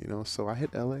them, So I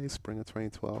hit LA spring of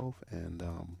 2012, and,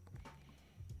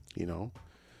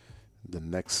 the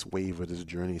next wave of this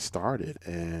journey started.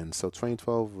 And so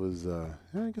 2012 was, I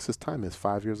guess this time is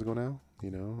 5 years ago now,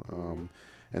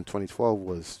 and 2012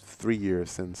 was 3 years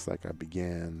since, like, I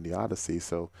began the Odyssey.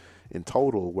 So in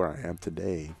total, where I am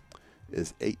today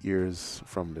is 8 years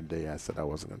from the day I said I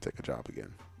wasn't going to take a job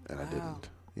again. And I didn't,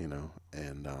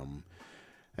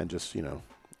 and just,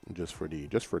 just for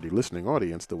the listening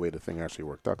audience, the way the thing actually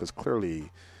worked out, because clearly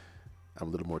I'm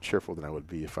a little more cheerful than I would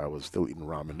be if I was still eating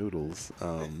ramen noodles.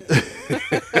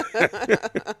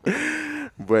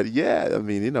 But yeah, I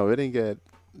mean, it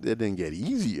didn't get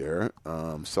easier.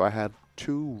 So I had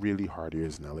 2 really hard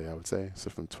years in LA, I would say. So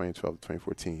from 2012 to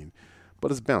 2014. But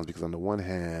it's balanced because on the one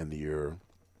hand, you're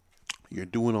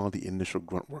doing all the initial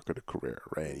grunt work of the career,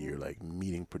 right? You're like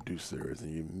meeting producers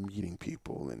and you're meeting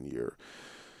people, and you're,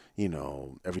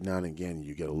 every now and again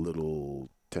you get a little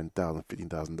 $10,000,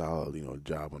 $15,000,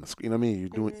 job on the screen. You know what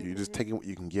I mean? You're just taking what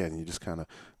you can get, and you're just kind of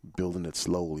building it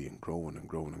slowly and growing and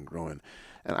growing and growing.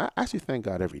 And I actually thank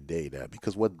God every day that,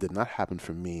 because what did not happen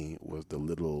for me was the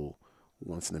little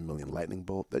once in a million lightning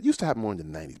bolt that used to happen more in the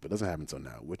 90s, but doesn't happen until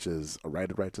now, which is a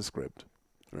writer writes a script,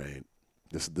 right?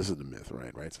 This is the myth,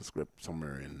 right? Writes a script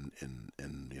somewhere in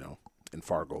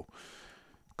Fargo,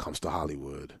 comes to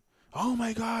Hollywood. Oh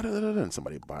my God! And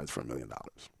somebody buys for $1 million,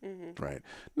 right?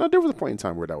 Now there was a point in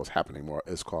time where that was happening more.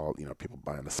 It's called people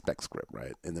buying a spec script,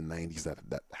 right? In the 90s,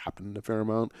 that happened a fair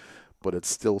amount, but it's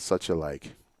still such a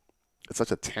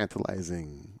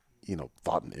tantalizing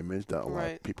thought and image that a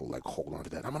lot of people like hold on to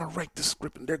that. I'm gonna write this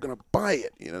script and they're gonna buy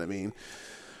it. You know what I mean?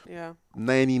 Yeah.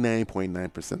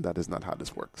 99.9% that is not how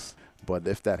this works. But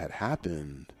if that had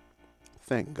happened,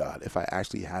 thank God. If I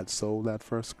actually had sold that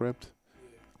first script,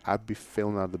 I'd be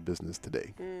failing out of the business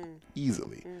today.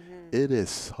 Easily. It is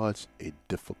such a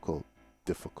difficult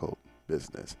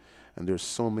business. And there's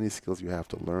so many skills you have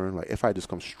to learn. Like if I just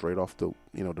come straight off the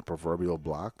the proverbial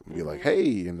block and be like,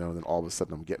 hey, then all of a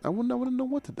sudden I wouldn't know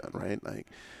what to do, right? Like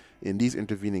in these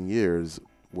intervening years,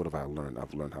 what have I learned?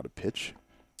 I've learned how to pitch,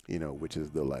 which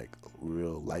is the like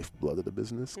real lifeblood of the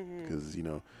business. Because,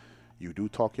 you do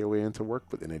talk your way into work,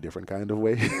 but in a different kind of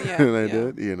way than I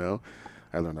did,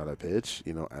 I learned how to pitch,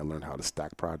 I learned how to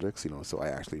stack projects, so I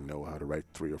actually know how to write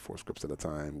 3 or 4 scripts at a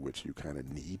time, which you kind of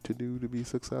need to do to be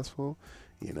successful.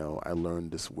 I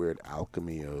learned this weird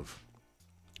alchemy of,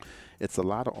 it's a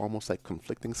lot of almost like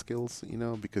conflicting skills,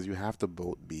 because you have to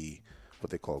both be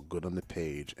what they call good on the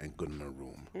page and good in a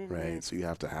room, right? So you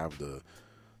have to have the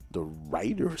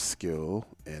writer skill,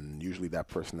 and usually that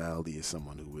personality is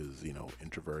someone who is,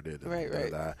 introverted. And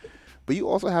right. But you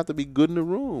also have to be good in the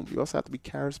room. You also have to be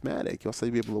charismatic. You also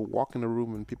have to be able to walk in the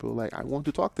room and people are like, I want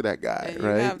to talk to that guy,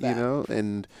 right?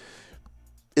 And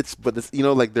it's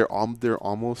like they're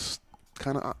almost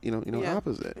kind of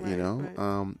opposite,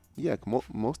 right.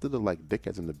 Most of the like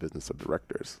dickheads in the business are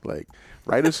directors. Like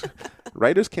writers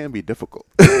can be difficult.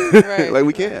 Right, like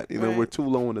we can't, we're too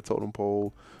low on the totem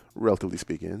pole, relatively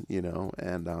speaking,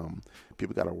 and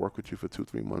people got to work with you for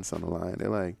 2-3 months on the line. They're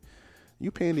like,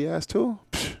 you paying the ass too?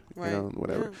 Right.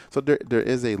 Whatever. Yeah. So there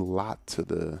is a lot to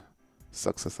the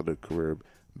success of the career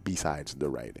besides the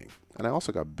writing. And I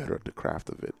also got better at the craft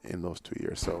of it in those 2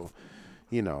 years. So,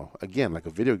 again, like a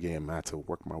video game, I had to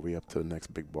work my way up to the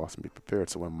next big boss and be prepared.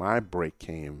 So when my break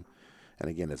came, and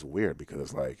again, it's weird because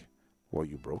it's like, well,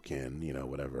 you broke in,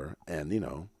 whatever.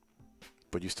 And,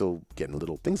 but you're still getting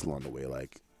little things along the way.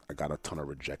 Like I got a ton of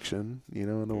rejection, in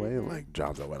a way, like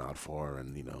jobs I went out for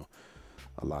and,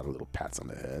 a lot of little pats on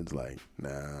the heads, like,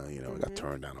 nah, I got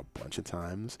turned down a bunch of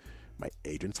times. My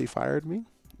agency fired me,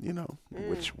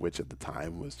 which at the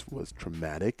time was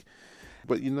traumatic.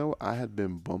 But, I had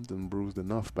been bumped and bruised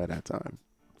enough by that time.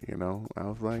 I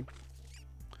was like,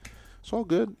 it's all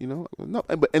good, No,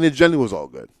 and it generally was all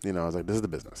good. I was like, this is the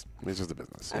business. It's just the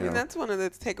business. I mean, that's one of the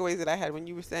takeaways that I had when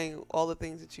you were saying all the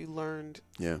things that you learned.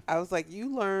 Yeah. I was like,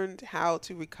 you learned how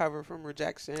to recover from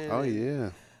rejection. Oh,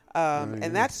 yeah.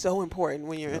 And that's so important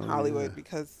when you're in Hollywood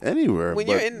because anywhere when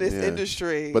you're in this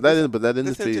industry, that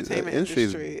industry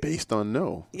is based on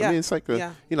no. Yeah. I mean, it's like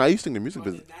I used to think the music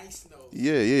business. Nice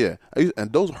yeah.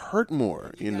 And those hurt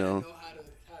more.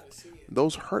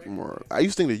 Those hurt more. I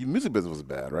used to think the music business was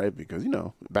bad, right? Because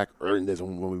back early in days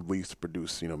when we used to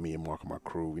produce, me and Mark and my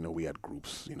crew, we had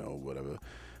groups, whatever.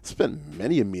 Spent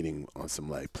many a meeting on some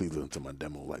like, please listen to my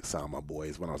demo, like Sound My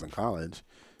Boys when I was in college.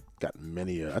 Got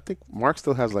many. I think Mark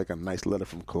still has like a nice letter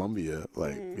from Columbia,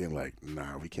 like being like,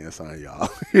 "Nah, we can't sign y'all."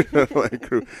 Like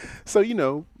crew. So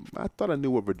I thought I knew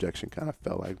what rejection kind of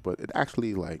felt like, but it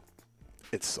actually like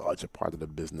it's such a part of the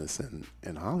business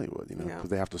in Hollywood, because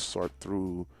they have to sort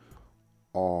through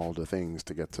all the things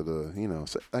to get to the,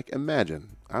 So like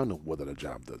imagine, I don't know what other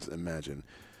job does. Imagine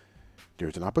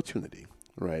there's an opportunity.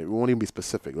 Right, we won't even be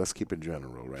specific. Let's keep it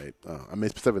general, right?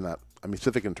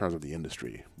 Specific in terms of the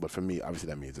industry, but for me, obviously,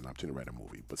 that means an opportunity to write a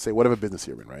movie. But say whatever business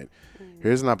you're in, right?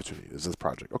 Here's an opportunity. There's this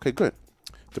project. Okay, good.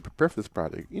 To prepare for this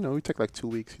project, you take like 2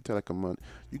 weeks. You take like a month.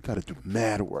 You got to do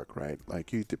mad work, right?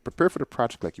 Like you prepare for the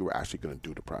project like you were actually going to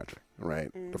do the project, right?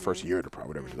 The first year of the project,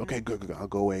 whatever it is. Okay, good. I'll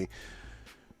go away.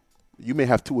 You may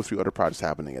have 2 or 3 other projects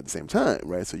happening at the same time,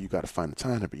 right? So you got to find the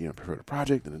time to prepare the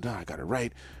project, and then I got it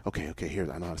right. Okay, here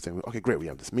I know how to say. Okay, great. We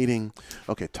have this meeting.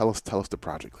 Okay, tell us the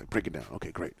project. Like break it down.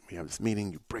 Okay, great. We have this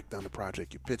meeting. You break down the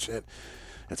project. You pitch it.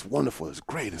 It's wonderful. It's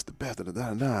great. It's the best. Okay,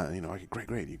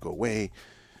 great. You go away.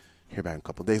 Hear back a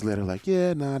couple of days later. Like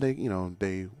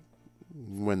they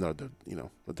went a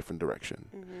different direction.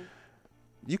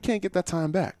 You can't get that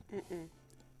time back.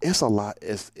 It's a lot.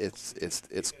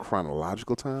 It's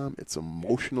chronological time. It's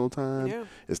emotional time. Yeah.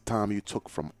 It's time you took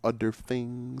from other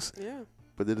things. Yeah.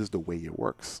 But it is the way it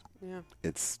works. Yeah.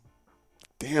 It's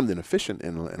damned inefficient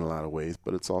in a lot of ways,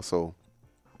 but it also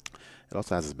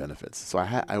has its benefits.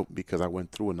 So because I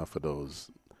went through enough of those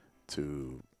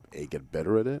to get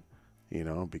better at it,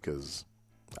 because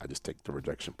I just take the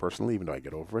rejection personally, even though I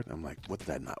get over it. I'm like, what did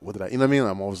I, you know what I mean?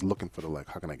 I'm always looking for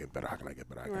how can I get better? How can I get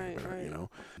better? Right.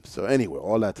 So anyway,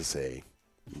 all that to say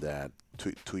that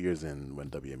 2 years in, when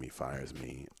WME fires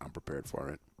me, I'm prepared for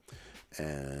it.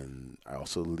 And I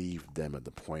also leave them at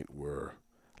the point where,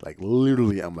 like,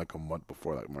 literally I'm like a month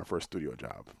before, like, my first studio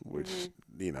job, which,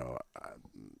 I mean,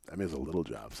 it was a little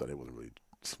job, so they wasn't really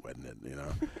sweating it,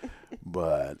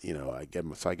 But, I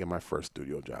get my first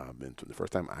studio job, and the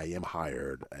first time I am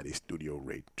hired at a studio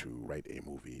rate to write a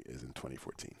movie is in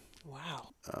 2014.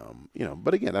 Wow.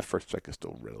 But again, that first check is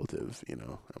still relative,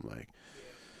 I'm like,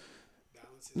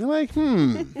 you're like,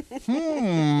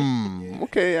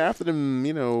 okay, after them,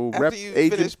 rep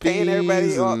agent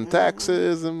fees and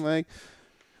taxes, I'm like,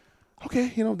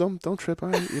 okay, don't trip.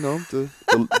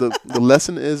 The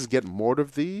lesson is get more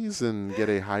of these and get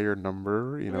a higher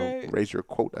number, raise your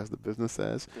quote, as the business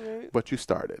says, but you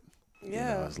started.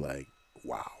 Yeah. I was like,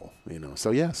 wow,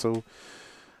 so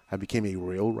I became a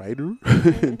real writer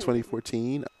in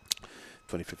 2014.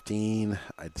 2015,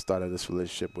 I started this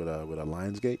relationship with a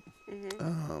Lionsgate.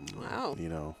 Wow.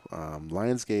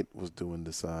 Lionsgate was doing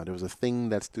this. There was a thing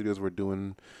that studios were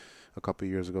doing a few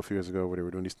years ago, where they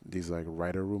were doing these like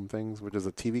writer room things, which is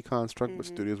a TV construct, but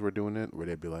studios were doing it, where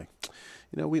they'd be like,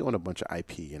 we own a bunch of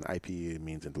IP, and IP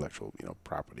means intellectual,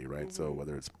 property, right? So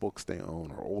whether it's books they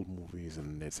own or old movies,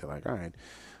 and they'd say like, all right,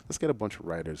 let's get a bunch of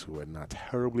writers who are not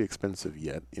terribly expensive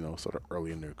yet, sort of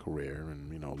early in their career,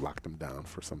 and lock them down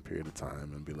for some period of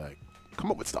time and be like, come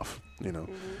up with stuff,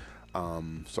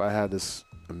 So I had this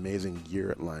amazing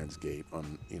year at Lionsgate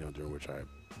during which I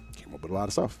came up with a lot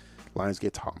of stuff.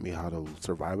 Lionsgate taught me how to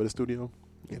survive at a studio,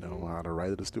 how to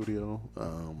write at a studio,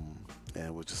 and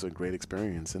it was just a great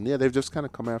experience. And they've just kind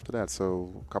of come after that.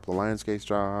 So a couple of Lionsgate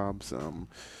jobs,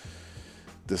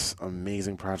 this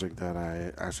amazing project that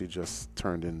I actually just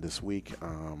turned in this week.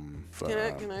 Can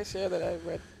I share that I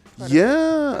read?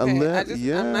 Yeah,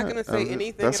 okay, I'm not going to say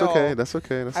anything at all. That's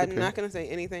okay. I'm not going to say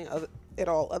anything at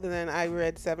all other than I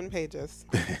read 7 pages,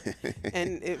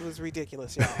 and it was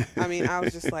ridiculous, y'all. I mean, I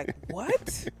was just like,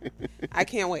 what? I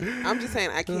can't wait. I'm just saying,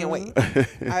 I can't wait.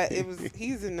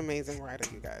 He's an amazing writer,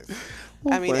 you guys.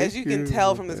 Well, I mean, as you can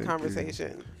tell from this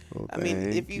conversation,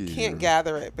 if you can't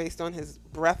gather it based on his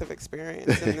breadth of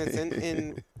experience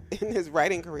in his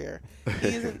writing career,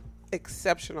 he's an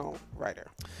exceptional writer.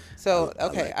 So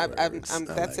okay, I like I'm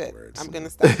that's like it. words. I'm gonna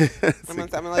stop. I'm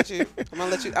gonna let you.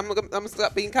 I'm gonna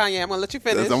stop being Kanye. I'm gonna let you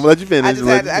finish. I'm gonna let you finish. I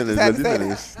just had to say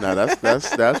Finish. No, that's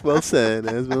well said.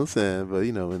 That's well said. But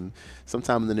in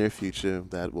sometime in the near future,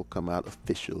 that will come out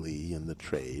officially in the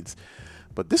trades.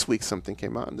 But this week, something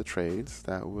came out in the trades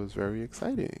that was very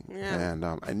exciting. Yeah. And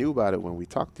I knew about it when we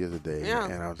talked the other day. Yeah.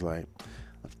 And I was like,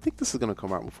 I think this is going to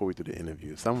come out before we do the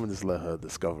interview. So I'm going to just let her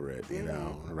discover it, the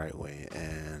right way.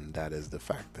 And that is the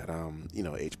fact that,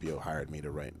 HBO hired me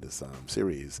to write this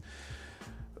series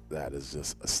that is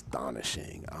just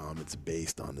astonishing. It's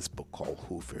based on this book called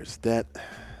Who Fears Death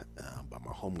by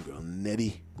my homegirl,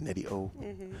 Nettie O.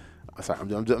 Sorry, I'm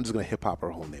just going to hip-hop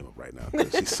her whole name up right now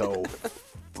because she's so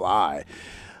fly.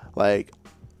 Like,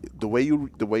 the way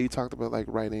you talked about like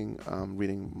writing,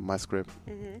 reading my script,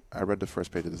 I read the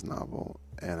first page of this novel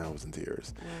and I was in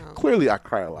tears. Wow. Clearly, I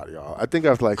cry a lot, y'all. I think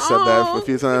I've said that a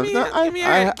few times. I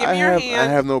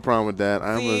have no problem with that.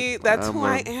 That's who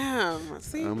I am.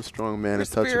 See, I'm a strong man in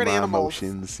touching my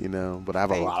emotions, but I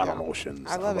have a lot of emotions.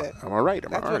 I love it. I'm a writer.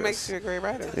 That's what makes you a great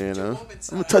writer.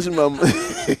 I'm touching my.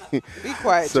 Be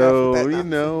quiet. So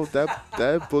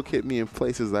that book hit me in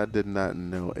places I did not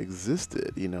know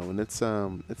existed. And it's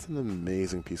an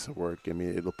amazing piece of work. I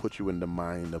mean, it'll put you in the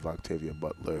mind of Octavia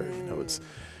Butler.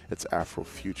 It's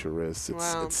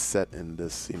Afrofuturist. It's set in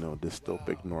this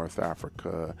dystopic North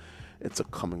Africa. It's a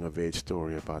coming of age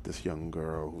story about this young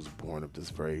girl who's born of this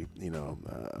very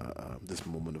this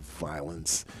moment of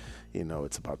violence.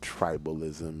 It's about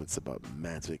tribalism. It's about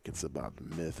magic. It's about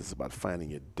myth. It's about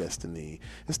finding your destiny.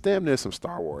 It's damn near some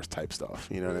Star Wars type stuff.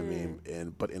 You know what I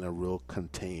mean? But in a real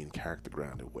contained, character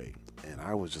grounded way. And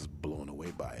I was just blown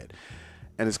away by it.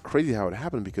 And it's crazy how it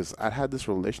happened because I had this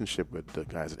relationship with the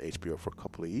guys at HBO for a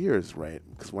couple of years, right?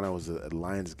 Because when I was at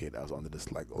Lionsgate, I was under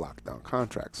this like lockdown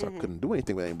contract, so I couldn't do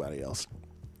anything with anybody else.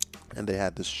 And they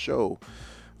had this show,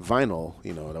 Vinyl,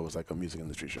 that was like a music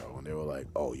industry show, and they were like,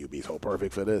 "Oh, you'd be so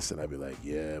perfect for this," and I'd be like,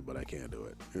 "Yeah, but I can't do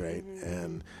it," right?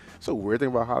 And so weird thing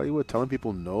about Hollywood, telling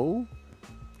people no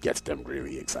gets them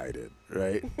really excited,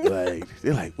 right? Like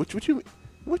they're like, "What you mean?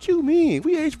 What you mean?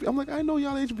 We HBO?" I'm like, "I know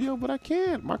y'all HBO, but I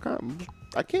can't.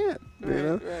 I can't."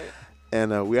 Right.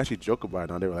 And we actually joke about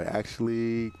it. Now they were like,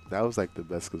 "Actually, that was like the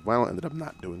best because Vinyl ended up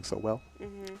not doing so well."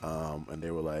 And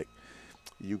they were like,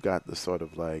 "You got the sort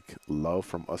of like love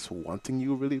from us wanting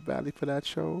you really badly for that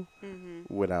show,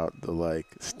 without the like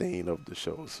stain of the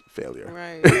show's failure."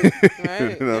 Right.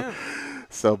 Yeah.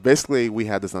 So basically, we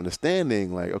had this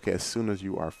understanding, like, okay, as soon as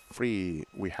you are free,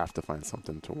 we have to find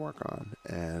something to work on.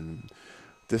 And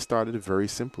this started very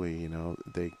simply,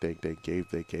 They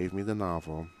gave me the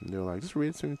novel. And they were like, just read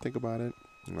it and think about it.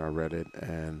 And I read it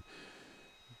and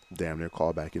damn near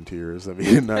called back in tears. I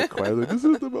mean, not quite. Like, this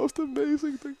is the most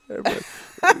amazing thing ever.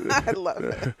 I love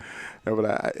it.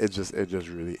 But it just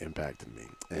really impacted me.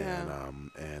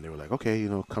 And they were like, okay,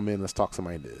 come in, let's talk some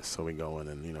ideas. So we go in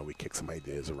and, we kick some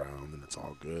ideas around and it's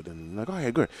all good. And like,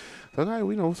 okay, good. So, all right,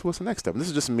 what's the next step? And this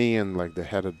is just me and like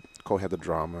the co-head of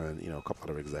drama and, a couple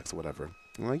other execs or whatever.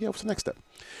 And I'm like, yeah, what's the next step?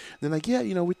 And they're like, yeah,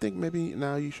 we think maybe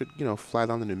now you should, fly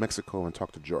down to New Mexico and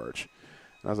talk to George.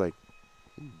 And I was like,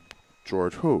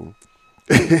 George who?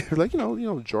 Like,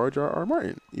 George R.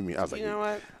 Martin. You mean? I was like, what?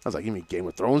 I was like, you mean Game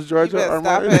of Thrones George R.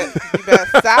 Martin? You better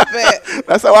stop it.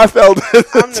 That's how I felt.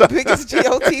 I'm the biggest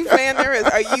GOT fan there is.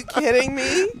 Are you kidding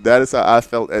me? That is how I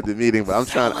felt at the meeting, but I'm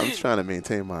trying to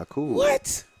maintain my cool.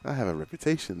 What? I have a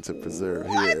reputation to preserve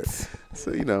here.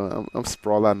 So, I'm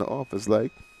sprawled out in the office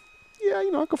like, yeah,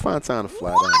 I could find time to fly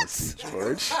down and see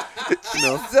George.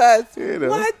 Jesus.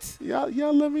 What?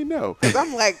 Y'all let me know. Because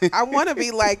I'm like, I want to be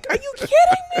like, are you kidding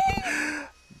me?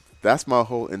 That's my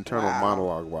whole internal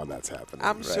monologue while that's happening.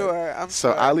 I'm sure.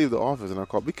 So I leave the office and I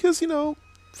call because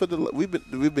we've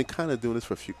been kind of doing this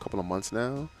for couple of months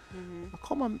now. I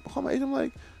call my agent. I'm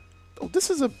like, oh, this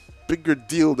is a bigger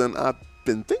deal than I've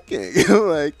been thinking.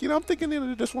 Like, I'm thinking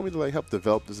they just want me to like help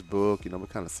develop this book. We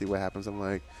kind of see what happens. I'm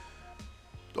like,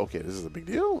 okay, this is a big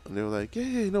deal. And they were like,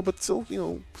 yeah, but still,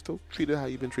 still treat it how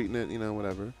you've been treating it,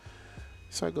 whatever.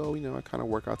 So I go, I kind of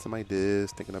work out some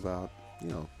ideas, thinking about,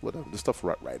 whatever, the stuff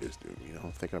writers do,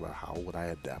 thinking about how would I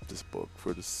adapt this book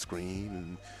for the screen.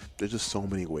 And there's just so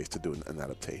many ways to do an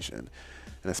adaptation.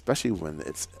 And especially when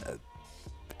it's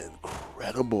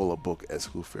incredible a book as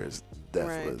Who Fears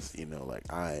Death was, like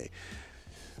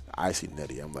I see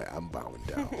Nettie, I'm like, I'm bowing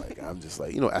down. Like, I'm just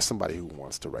like, as somebody who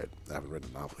wants to write, I haven't read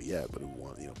a novel yet, but who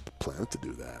plans to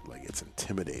do that, like, it's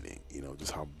intimidating,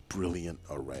 just how brilliant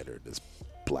a writer this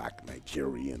Black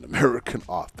Nigerian American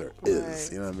author is,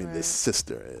 This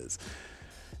sister is.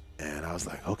 And I was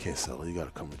like, okay, so you got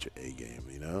to come with your A game,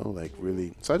 like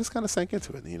really. So I just kind of sank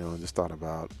into it, and just thought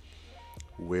about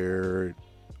where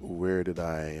did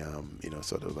I,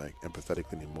 sort of like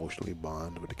empathetically and emotionally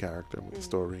bond with the character and with the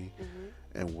story,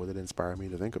 and what did it inspire me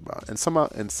to think about? And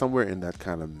somewhere in that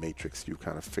kind of matrix, you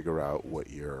kind of figure out what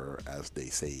your, as they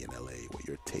say in LA, what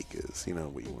your take is,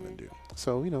 what you want to do.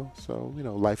 So,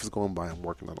 life is going by. I'm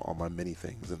working on all my many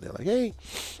things, and they're like, hey,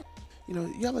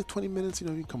 you have like 20 minutes, you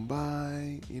can come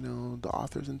by, the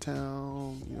author's in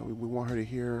town, we want her to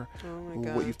hear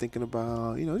what you're thinking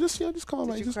about, just call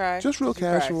by, just real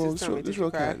casual, just real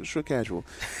casual.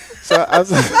 So I was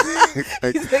like,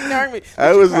 he's ignoring me.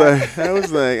 I was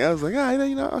like,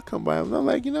 I'll come by. And I'm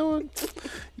like, you know what?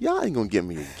 Y'all ain't gonna get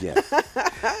me again.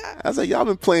 I was like, y'all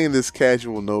been playing this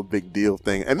casual, no big deal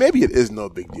thing, and maybe it is no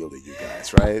big deal to you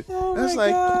guys, right? Oh I was my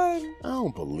like, God. I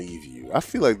don't believe you. I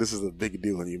feel like this is a big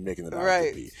deal, and you're making it out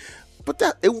Right. to be. But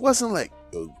that it wasn't like,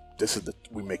 oh, this is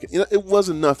we make it. It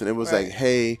wasn't nothing. It was Right. like,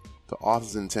 hey, the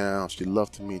author's in town. She'd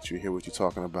love to meet you, hear what you're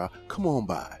talking about. Come on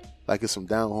by. Like it's some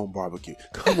down home barbecue.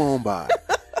 Come on by.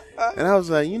 And I was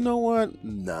like, you know what?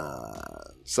 Nah.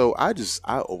 So I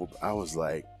was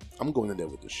like, I'm going in there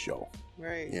with the show.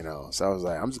 Right. So I was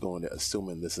like, I'm just going there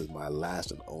assuming this is my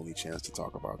last and only chance to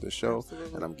talk about this show.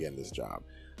 Absolutely. And I'm getting this job.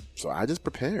 So I just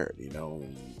prepared,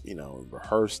 and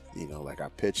rehearsed, like I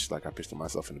pitched to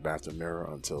myself in the bathroom mirror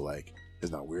until like it's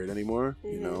not weird anymore,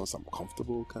 so I'm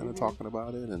comfortable kind of talking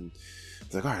about it. And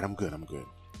it's like, all right, I'm good.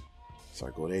 So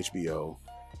I go to HBO,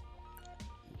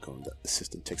 the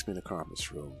assistant takes me in the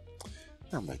conference room.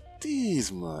 And I'm like, these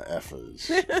motherfuckers.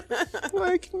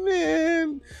 Like,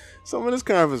 man. So I'm in this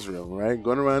conference room, right?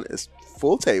 Going around, it's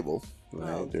full table.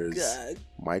 Right? Oh, There's God.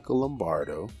 Michael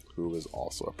Lombardo, who is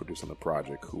also a producer on the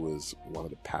project, who is one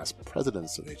of the past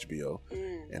presidents of HBO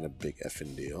and a big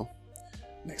effing deal.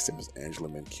 Next to him is Angela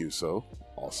Mancuso,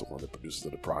 also one of the producers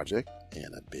of the project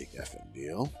and a big effing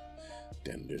deal.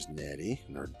 Then there's Nettie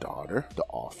and her daughter, the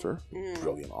author,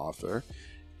 brilliant author.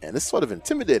 And it's sort of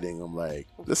intimidating. I'm like,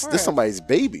 this is somebody's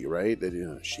baby, right?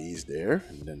 That she's there.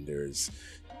 And then there's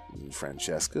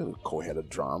Francesca, the co-head of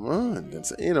drama, and then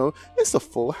it's a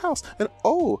full house. And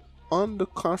on the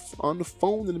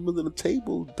phone in the middle of the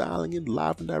table, dialing in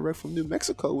live and direct from New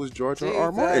Mexico, was George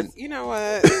R. Martin. You know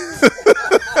what?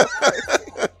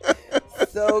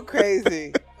 So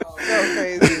crazy.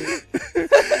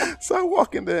 So I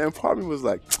walk in there, and part of me was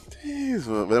like, "Jeez,"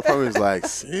 but then part of me was like,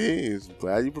 "See,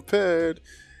 glad you prepared."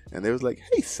 And they was like,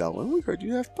 "Hey, Selwyn, we heard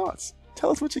you have thoughts. Tell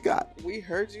us what you got." We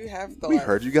heard you have thoughts. We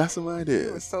heard you got some ideas.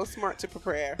 You were so smart to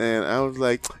prepare. And I was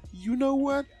like, you know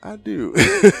what? I do.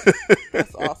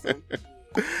 That's awesome.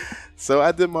 So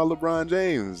I did my LeBron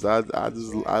James. I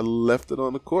left it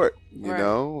on the court, you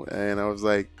know, and I was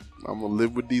like, I'm gonna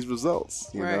live with these results,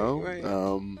 you know. Right.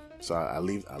 So I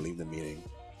leave the meeting.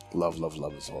 Love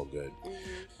is all good.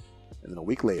 And then a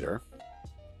week later,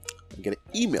 I get an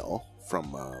email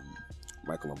from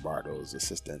Michael Lombardo's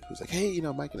assistant, who's like, hey,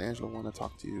 Mike and Angela want to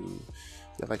talk to you.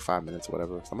 They have like 5 minutes or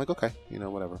whatever. So I'm like, okay,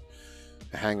 whatever.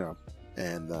 I hang up.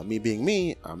 And me being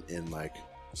me, I'm in like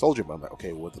soldier mode. I'm like,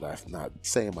 okay, what did I not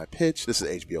say in my pitch? This is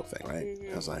an HBO thing, right?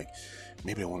 I was like,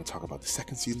 maybe I want to talk about the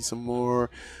second season some more.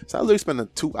 So I literally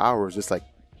spent 2 hours just like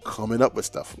coming up with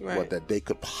stuff what that they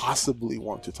could possibly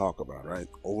want to talk about, right?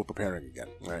 Over preparing again,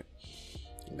 right?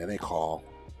 And then they call,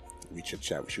 we chit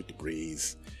chat, we shoot the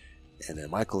breeze. And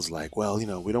then Michael's like, well, we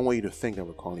don't want you to think that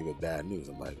we're calling you with bad news.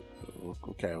 I'm like,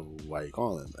 okay, why are you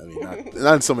calling? I mean,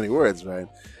 not in so many words, right?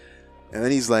 And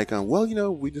then he's like, well,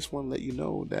 we just want to let you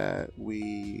know that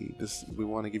we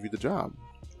want to give you the job.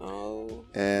 Oh,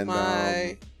 and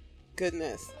my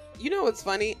goodness. You know what's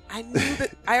funny? I knew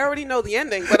that I already know the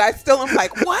ending, but I still am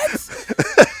like, what?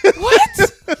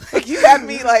 What? Like, you had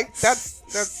me like, that's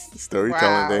storytelling,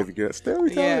 wow. David. Good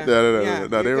storytelling. Yeah.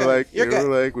 No. They were You're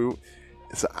like,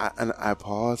 So I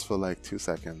paused for like 2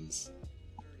 seconds,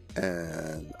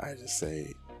 and I just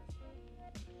say,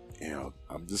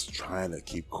 I'm just trying to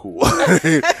keep cool.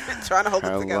 Trying to hold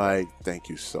it together. Like, thank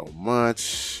you so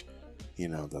much.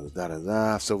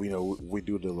 So we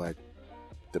do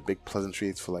the big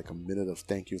pleasantries for like a minute of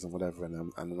thank yous and whatever,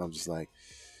 and then I'm just like,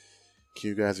 can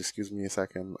you guys excuse me a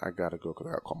second? I gotta go because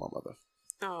I gotta call my mother.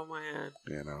 Oh man.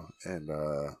 And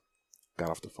got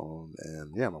off the phone,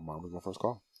 and my mom was my first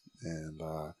call. And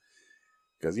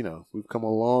because we've come a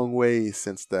long way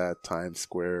since that Times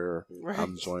Square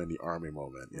I'm joining the army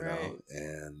moment, you know.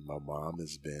 And my mom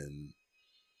has been,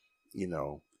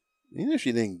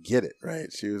 she didn't get it,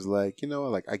 right? She was like,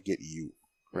 like, I get you,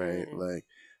 right? Like,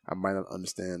 I might not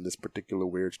understand this particular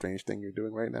weird, strange thing you're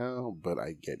doing right now, but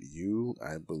I get you.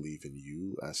 I believe in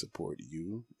you. I support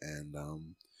you, and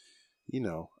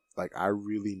like I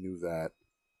really knew that.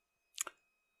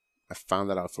 I found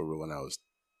that out for real when I was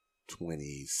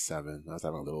 27. I was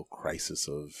having a little crisis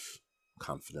of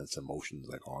confidence, emotions,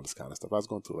 like all this kind of stuff. I was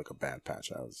going through like a bad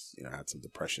patch. I was, I had some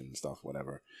depression and stuff,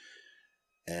 whatever.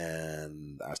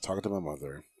 And I was talking to my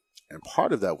mother, and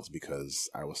part of that was because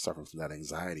I was suffering from that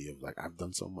anxiety of like, I've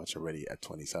done so much already at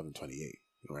 27, 28,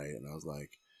 right? And I was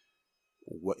like,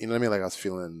 what, you know what I mean? Like I was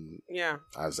feeling,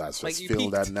 I was like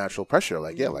feeling that natural pressure.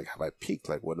 Like, like have I peaked?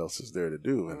 Like what else is there to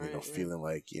do? And, feeling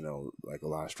like, like a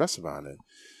lot of stress about it.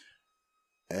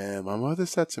 And my mother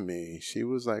said to me, she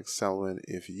was like, Selwyn,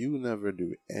 if you never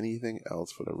do anything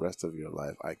else for the rest of your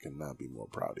life, I cannot be more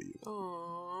proud of you.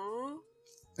 Aww.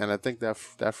 And I think that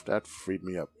freed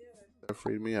me up. That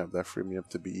freed me up. That freed me up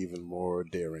to be even more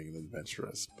daring and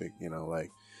adventurous. Like,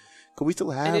 could we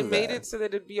still have and it that? made it so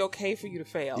that it'd be okay for you to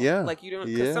fail. Yeah. Like you don't,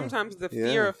 because sometimes the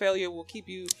fear of failure will keep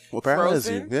you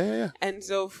frozen. Yeah. And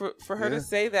so for her to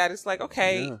say that, it's like,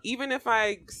 okay, even if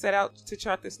I set out to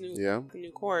chart this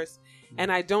new course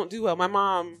and I don't do well, my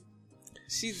mom,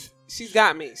 she's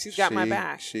got me. She's got my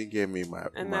back. She gave me my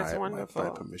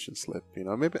permission slip.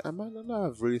 Maybe I might not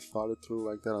have really thought it through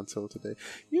like that until today.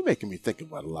 You're making me think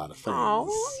about a lot of things. Oh,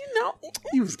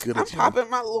 you was good. I'm popping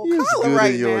my little collar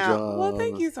right now. Job. Well,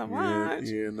 thank you so much.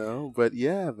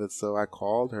 But so I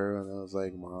called her and I was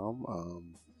like,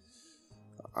 Mom,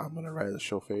 I'm gonna write a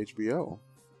show for HBO.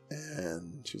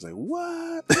 And she was like,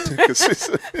 "What?" Because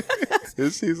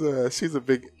she's a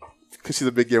big. Because she's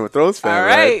a big Game of Thrones fan,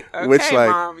 right? Okay, which, like,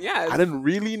 Mom, yes. I didn't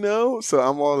really know. So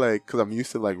I'm all like, because I'm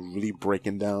used to, like, really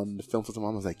breaking down the film system.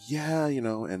 Mom was like, yeah,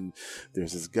 and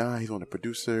there's this guy, he's one of the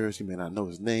producers. You may not know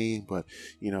his name, but,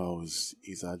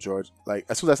 he's George. Like,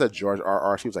 as soon as I said George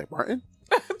R.R., she was like, Martin?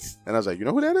 And I was like, you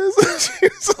know who that is?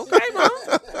 Okay, Mom.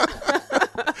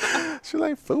 She's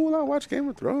like, fool, I watch Game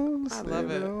of Thrones. I love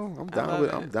it. I'm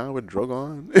down with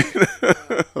Drogon.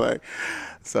 Like,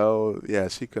 so yeah,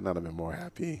 she could not have been more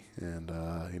happy, and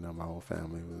my whole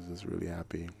family was just really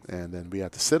happy. And then we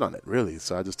had to sit on it, really.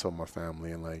 So I just told my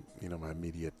family and like my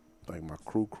immediate, like my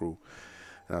crew,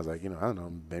 and I was like, I don't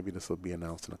know, maybe this will be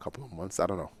announced in a couple of months. I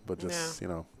don't know, but just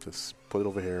just put it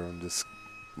over here and just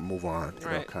move on,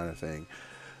 kind of thing.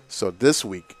 So this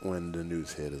week when the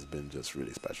news hit has been just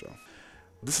really special.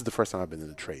 This is the first time I've been in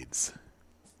the trades.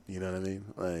 You know what I mean?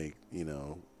 Like,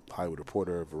 Hollywood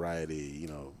Reporter, Variety,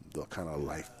 the kind of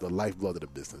the lifeblood of the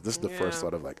business. This is the first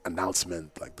sort of like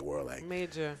announcement, like the world, like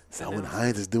major. Selwyn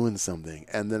Hinds is doing something,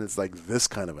 and then it's like this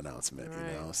kind of announcement,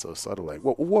 So it's sort of like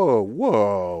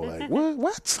whoa, like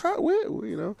what? How,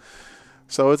 where,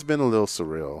 So it's been a little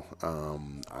surreal.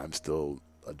 I'm still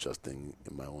adjusting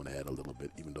in my own head a little bit,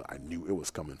 even though I knew it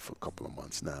was coming for a couple of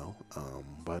months now.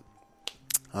 But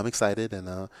I'm excited, and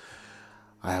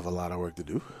I have a lot of work to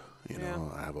do.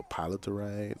 I have a pilot to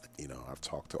write. I've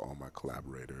talked to all my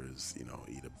collaborators,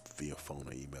 either via phone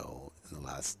or email in the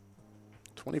last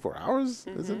 24 hours.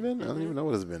 Has it been? I don't even know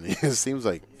what it's been. It seems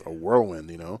like a whirlwind,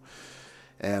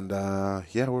 And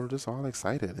we're just all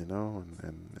excited,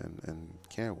 and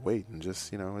can't wait. And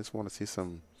just, I just want to see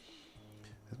some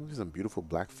beautiful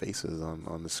black faces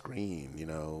on the screen,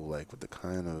 like with the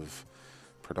kind of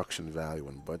production value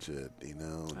and budget,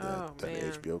 that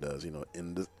HBO does,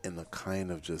 in the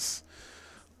kind of just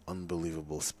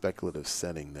unbelievable speculative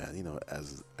setting that,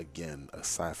 as again a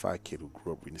sci-fi kid who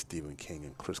grew up reading Stephen King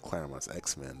and Chris Claremont's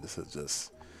X-Men,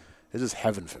 it's just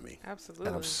heaven for me. Absolutely.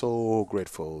 And I'm so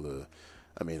grateful to.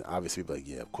 I mean, obviously, like,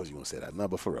 yeah, of course you won't say that. No,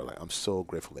 but for real, like, I'm so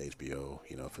grateful to HBO,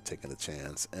 for taking the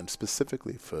chance, and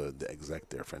specifically for the exec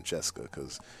there, Francesca,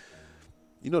 because,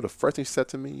 the first thing she said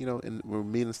to me, when we were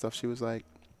meeting and stuff, she was like,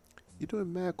 you're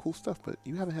doing mad cool stuff, but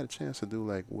you haven't had a chance to do,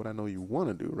 like, what I know you want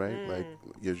to do, right? Like,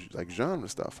 your, like, genre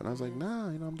stuff. And I was like, nah,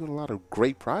 I'm doing a lot of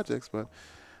great projects, but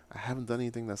I haven't done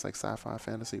anything that's, like, sci-fi,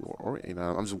 fantasy, or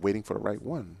I'm just waiting for the right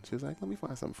one. She was like, let me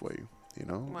find something for you,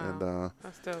 Wow. And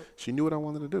that's dope. She knew what I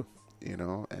wanted to do.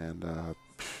 And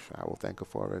I will thank her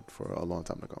for it for a long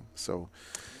time to come. So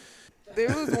there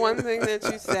was one thing that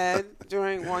you said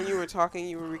during when you were talking,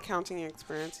 you were recounting your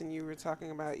experience, and you were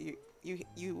talking about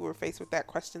you were faced with that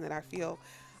question that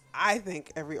I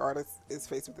think every artist is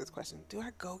faced with this question. Do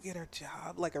I go get a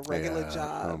job, like a regular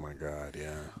job? Oh my God,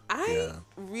 yeah. I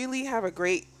really have a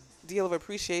great deal of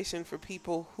appreciation for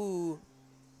people who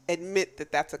admit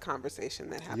that that's a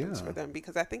conversation that happens for them,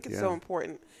 because I think it's so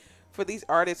important for these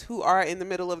artists who are in the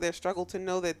middle of their struggle to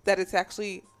know that it's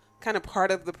actually kind of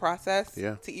part of the process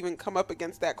to even come up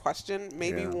against that question,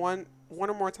 maybe one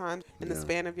or more times in the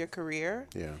span of your career.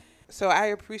 Yeah. So I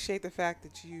appreciate the fact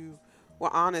that you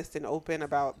were honest and open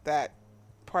about that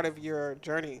part of your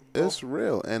journey. It's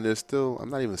real, and there's still, I'm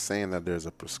not even saying that there's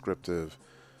a prescriptive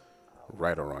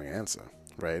right or wrong answer,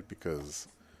 right? Because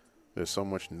there's so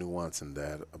much nuance in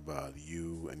that about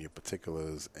you and your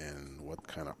particulars and what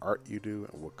kind of art you do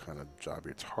and what kind of job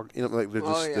you're targeting. You know, like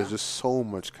there's just so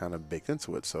much kind of baked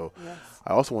into it. So Yes.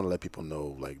 I also want to let people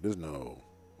know, like,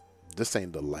 this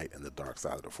ain't the light and the dark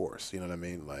side of the force. You know what I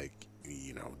mean? Like,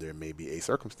 you know, there may be a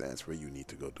circumstance where you need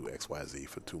to go do X, Y, Z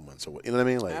for 2 months or what. You know what I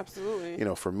mean? Like, Absolutely. you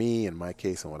know, for me, in my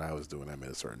case and what I was doing, I made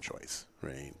a certain choice,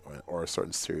 right? Or a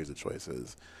certain series of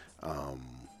choices.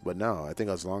 But no, I think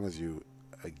as long as you,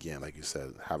 again, like you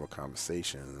said, have a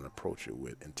conversation and approach it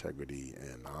with integrity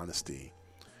and honesty,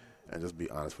 and just be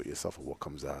honest with yourself of what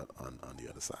comes out on the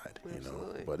other side.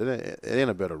 Absolutely. You know, but it ain't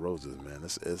a bed of roses, man.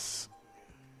 It's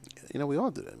you know, we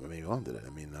all did it. I mean, we all did it. I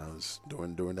mean, I was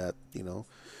during that, you know,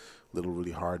 little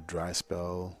really hard dry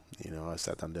spell. You know, I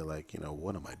sat down there like, you know,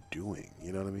 what am I doing?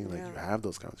 You know what I mean? Like, you have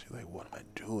those conversations, like, what am I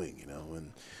doing? You know,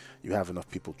 and you have enough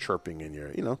people chirping in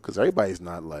your, you know, because everybody's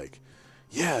not like,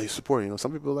 yeah, you support. You know,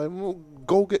 some people are like, well,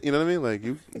 go get. You know what I mean? Like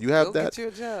you have go that. Get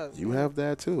your job. You have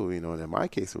that too. You know, and in my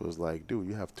case, it was like, dude,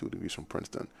 you have 2 degrees from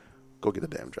Princeton. Go get a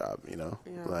damn job. You know,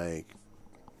 like,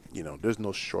 you know, there's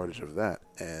no shortage of that,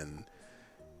 and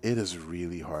it is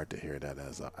really hard to hear that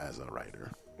as a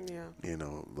writer. Yeah. You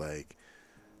know, like,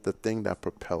 the thing that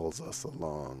propels us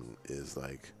along is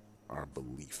like our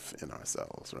belief in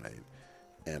ourselves, right?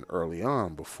 And early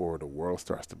on, before the world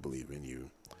starts to believe in you,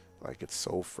 like, it's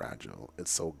so fragile.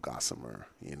 It's so gossamer,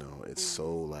 you know. It's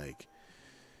so like,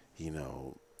 you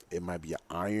know, it might be an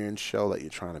iron shell that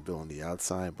you're trying to build on the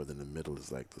outside, but in the middle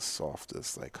is like the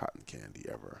softest, like, cotton candy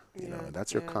ever, you know. And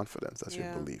that's your confidence. That's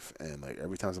your belief. And like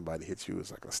every time somebody hits you,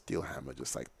 it's like a steel hammer,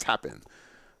 just like tapping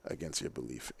against your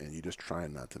belief, and you just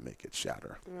trying not to make it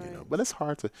shatter, you know. But it's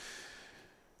hard to.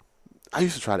 I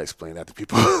used to try to explain that to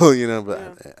people, you know, but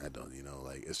I don't, you know,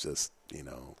 like, it's just, you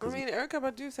know. I mean, Erykah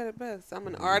Badu said it best. I'm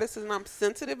an artist and I'm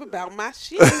sensitive about my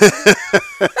shit. You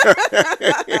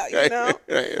know?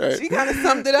 Right. She kind of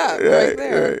summed it up right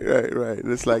there. Right.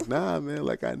 It's like, nah, man,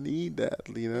 like, I need that,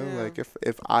 you know? Like,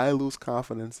 if I lose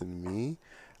confidence in me,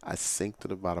 I sink to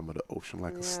the bottom of the ocean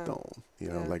like a stone, you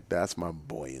know? Like, that's my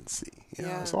buoyancy, you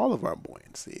know? It's all of our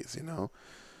buoyancies, you know?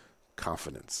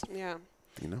 Confidence. Yeah.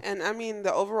 You know? And I mean,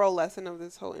 the overall lesson of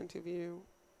this whole interview,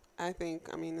 I think,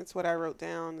 I mean, it's what I wrote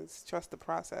down, is trust the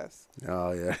process.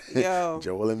 Oh, yeah. Yo.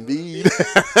 Joel Embiid.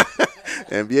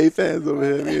 NBA fans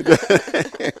over here.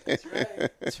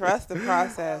 Trust the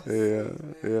process.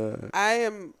 Yeah.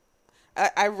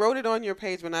 I wrote it on your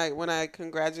page when I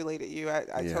congratulated you.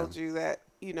 I told you that,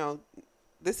 you know,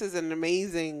 this is an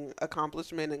amazing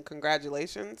accomplishment and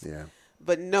congratulations. Yeah.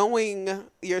 But knowing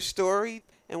your story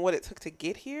and what it took to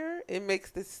get here, it makes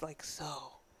this like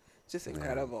so just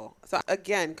incredible. So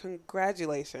again,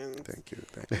 congratulations. Thank you.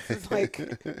 This is like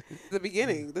the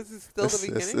beginning. This is still the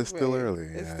beginning. It's still early.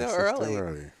 It's Yeah, still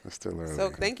early. It's still early. So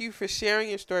thank you for sharing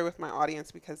your story with my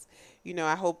audience, because, you know,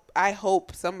 I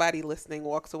hope somebody listening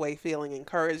walks away feeling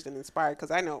encouraged and inspired,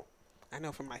 because I know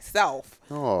for myself.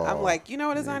 Oh, I'm like, you know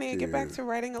what, Azania, get back to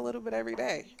writing a little bit every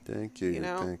day. Thank you. You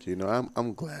know? Thank you. No,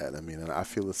 I'm glad. I mean, I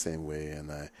feel the same way,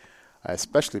 and I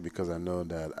especially because I know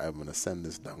that I'm going to send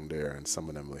this down there and some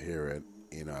of them will hear it.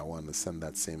 You know, I want to send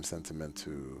that same sentiment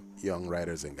to young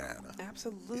writers in Guyana.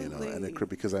 Absolutely. You know, and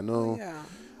because I know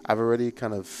I've already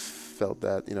kind of felt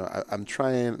that, you know, I'm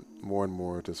trying more and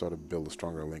more to sort of build a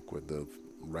stronger link with the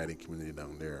writing community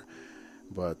down there.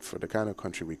 But for the kind of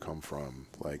country we come from,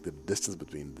 like, the distance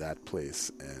between that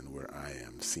place and where I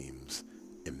am seems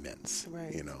immense,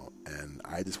 you know, and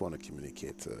I just want to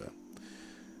communicate to,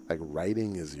 like,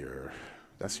 writing is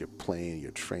that's your plane,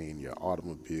 your train, your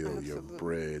automobile, your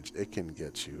bridge. It can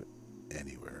get you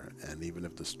anywhere. And even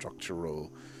if the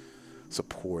structural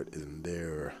support isn't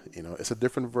there, you know, it's a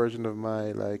different version of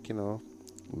my, like, you know,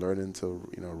 learning to,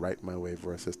 you know, write my way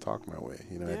versus talk my way.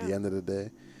 You know, at the end of the day,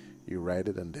 you write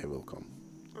it and they will come.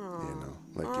 You know,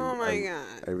 like, my God.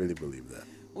 I really believe that.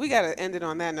 We got to end it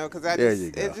on that note, because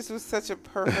it just was such a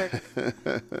perfect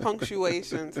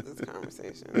punctuation to this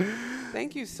conversation.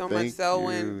 Thank you so much,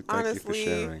 Selwyn.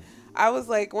 Honestly, I was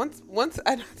like, once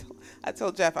I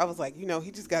told Jeff, I was like, you know,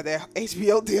 he just got that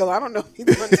HBO deal. I don't know if he's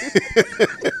going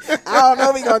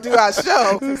to do our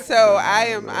show. So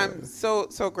I'm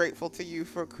so grateful to you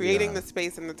for creating the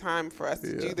space and the time for us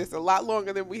to do this a lot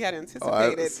longer than we had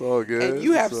anticipated. So good. And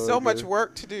you have so much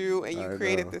work to do, and you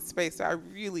created this space. So I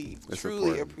really,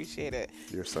 truly appreciate it.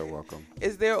 You're so welcome.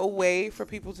 Is there a way for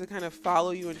people to kind of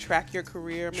follow you and track your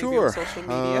career, maybe on social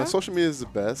media? Social media is the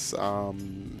best.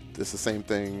 It's the same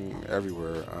thing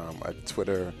everywhere. At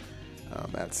Twitter,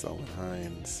 at Selwyn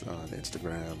Hinds, on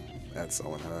Instagram, at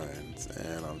Selwyn Hinds,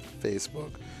 and on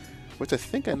Facebook, which I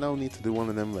think I now need to do one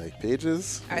of them like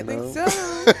pages. I think so.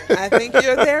 I think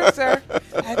you're there, sir.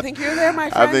 I think you're there,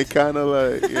 my friend. I've been kind of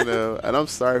like, and I'm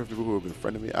sorry for people who have been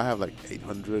friending me. I have like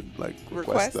 800 like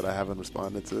requests that I haven't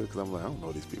responded to because I'm like, I don't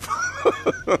know these people.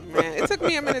 Man, it took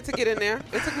me a minute to get in there.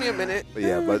 It took me a minute. But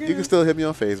yeah, but you can still hit me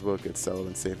on Facebook. It's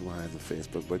Selwyn Seyfu Hinds on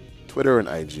Facebook. But Twitter and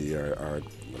IG are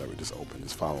whatever, just open.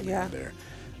 Just follow me on there.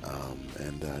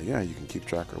 You can keep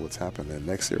track of what's happening.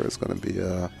 Next year is going to be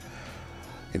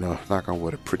knock on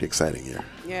wood, a pretty exciting year.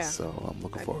 Yeah. So I'm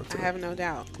looking forward to it. I have no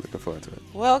doubt. Looking forward to it.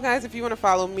 Well, guys, if you want to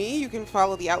follow me, you can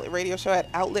follow the Outlet Radio Show at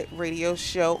Outlet Radio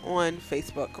Show on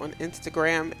Facebook, on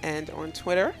Instagram, and on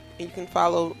Twitter. And you can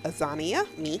follow Azania,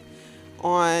 me,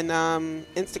 on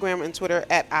Instagram and Twitter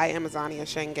at I am Azania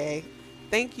Shangé.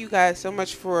 Thank you guys so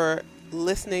much for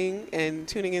listening and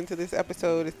tuning into this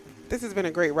episode. This has been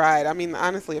a great ride. I mean,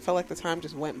 honestly, it felt like the time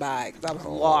just went by because I was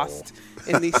lost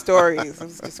in these stories. It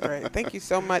was just great. Thank you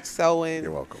so much, Selwyn.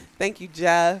 You're welcome. Thank you,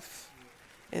 Jeff.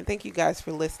 And thank you guys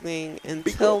for listening.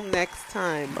 Until next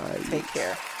time, take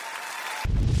care.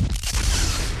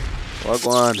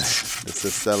 Wagwan. This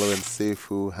is Selwyn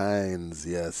Seyfu Hinds.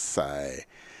 Yes,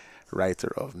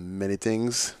 writer of many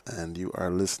things. And you are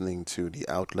listening to the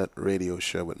Outlet Radio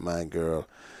Show with my girl,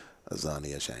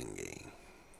 Azania Shangé.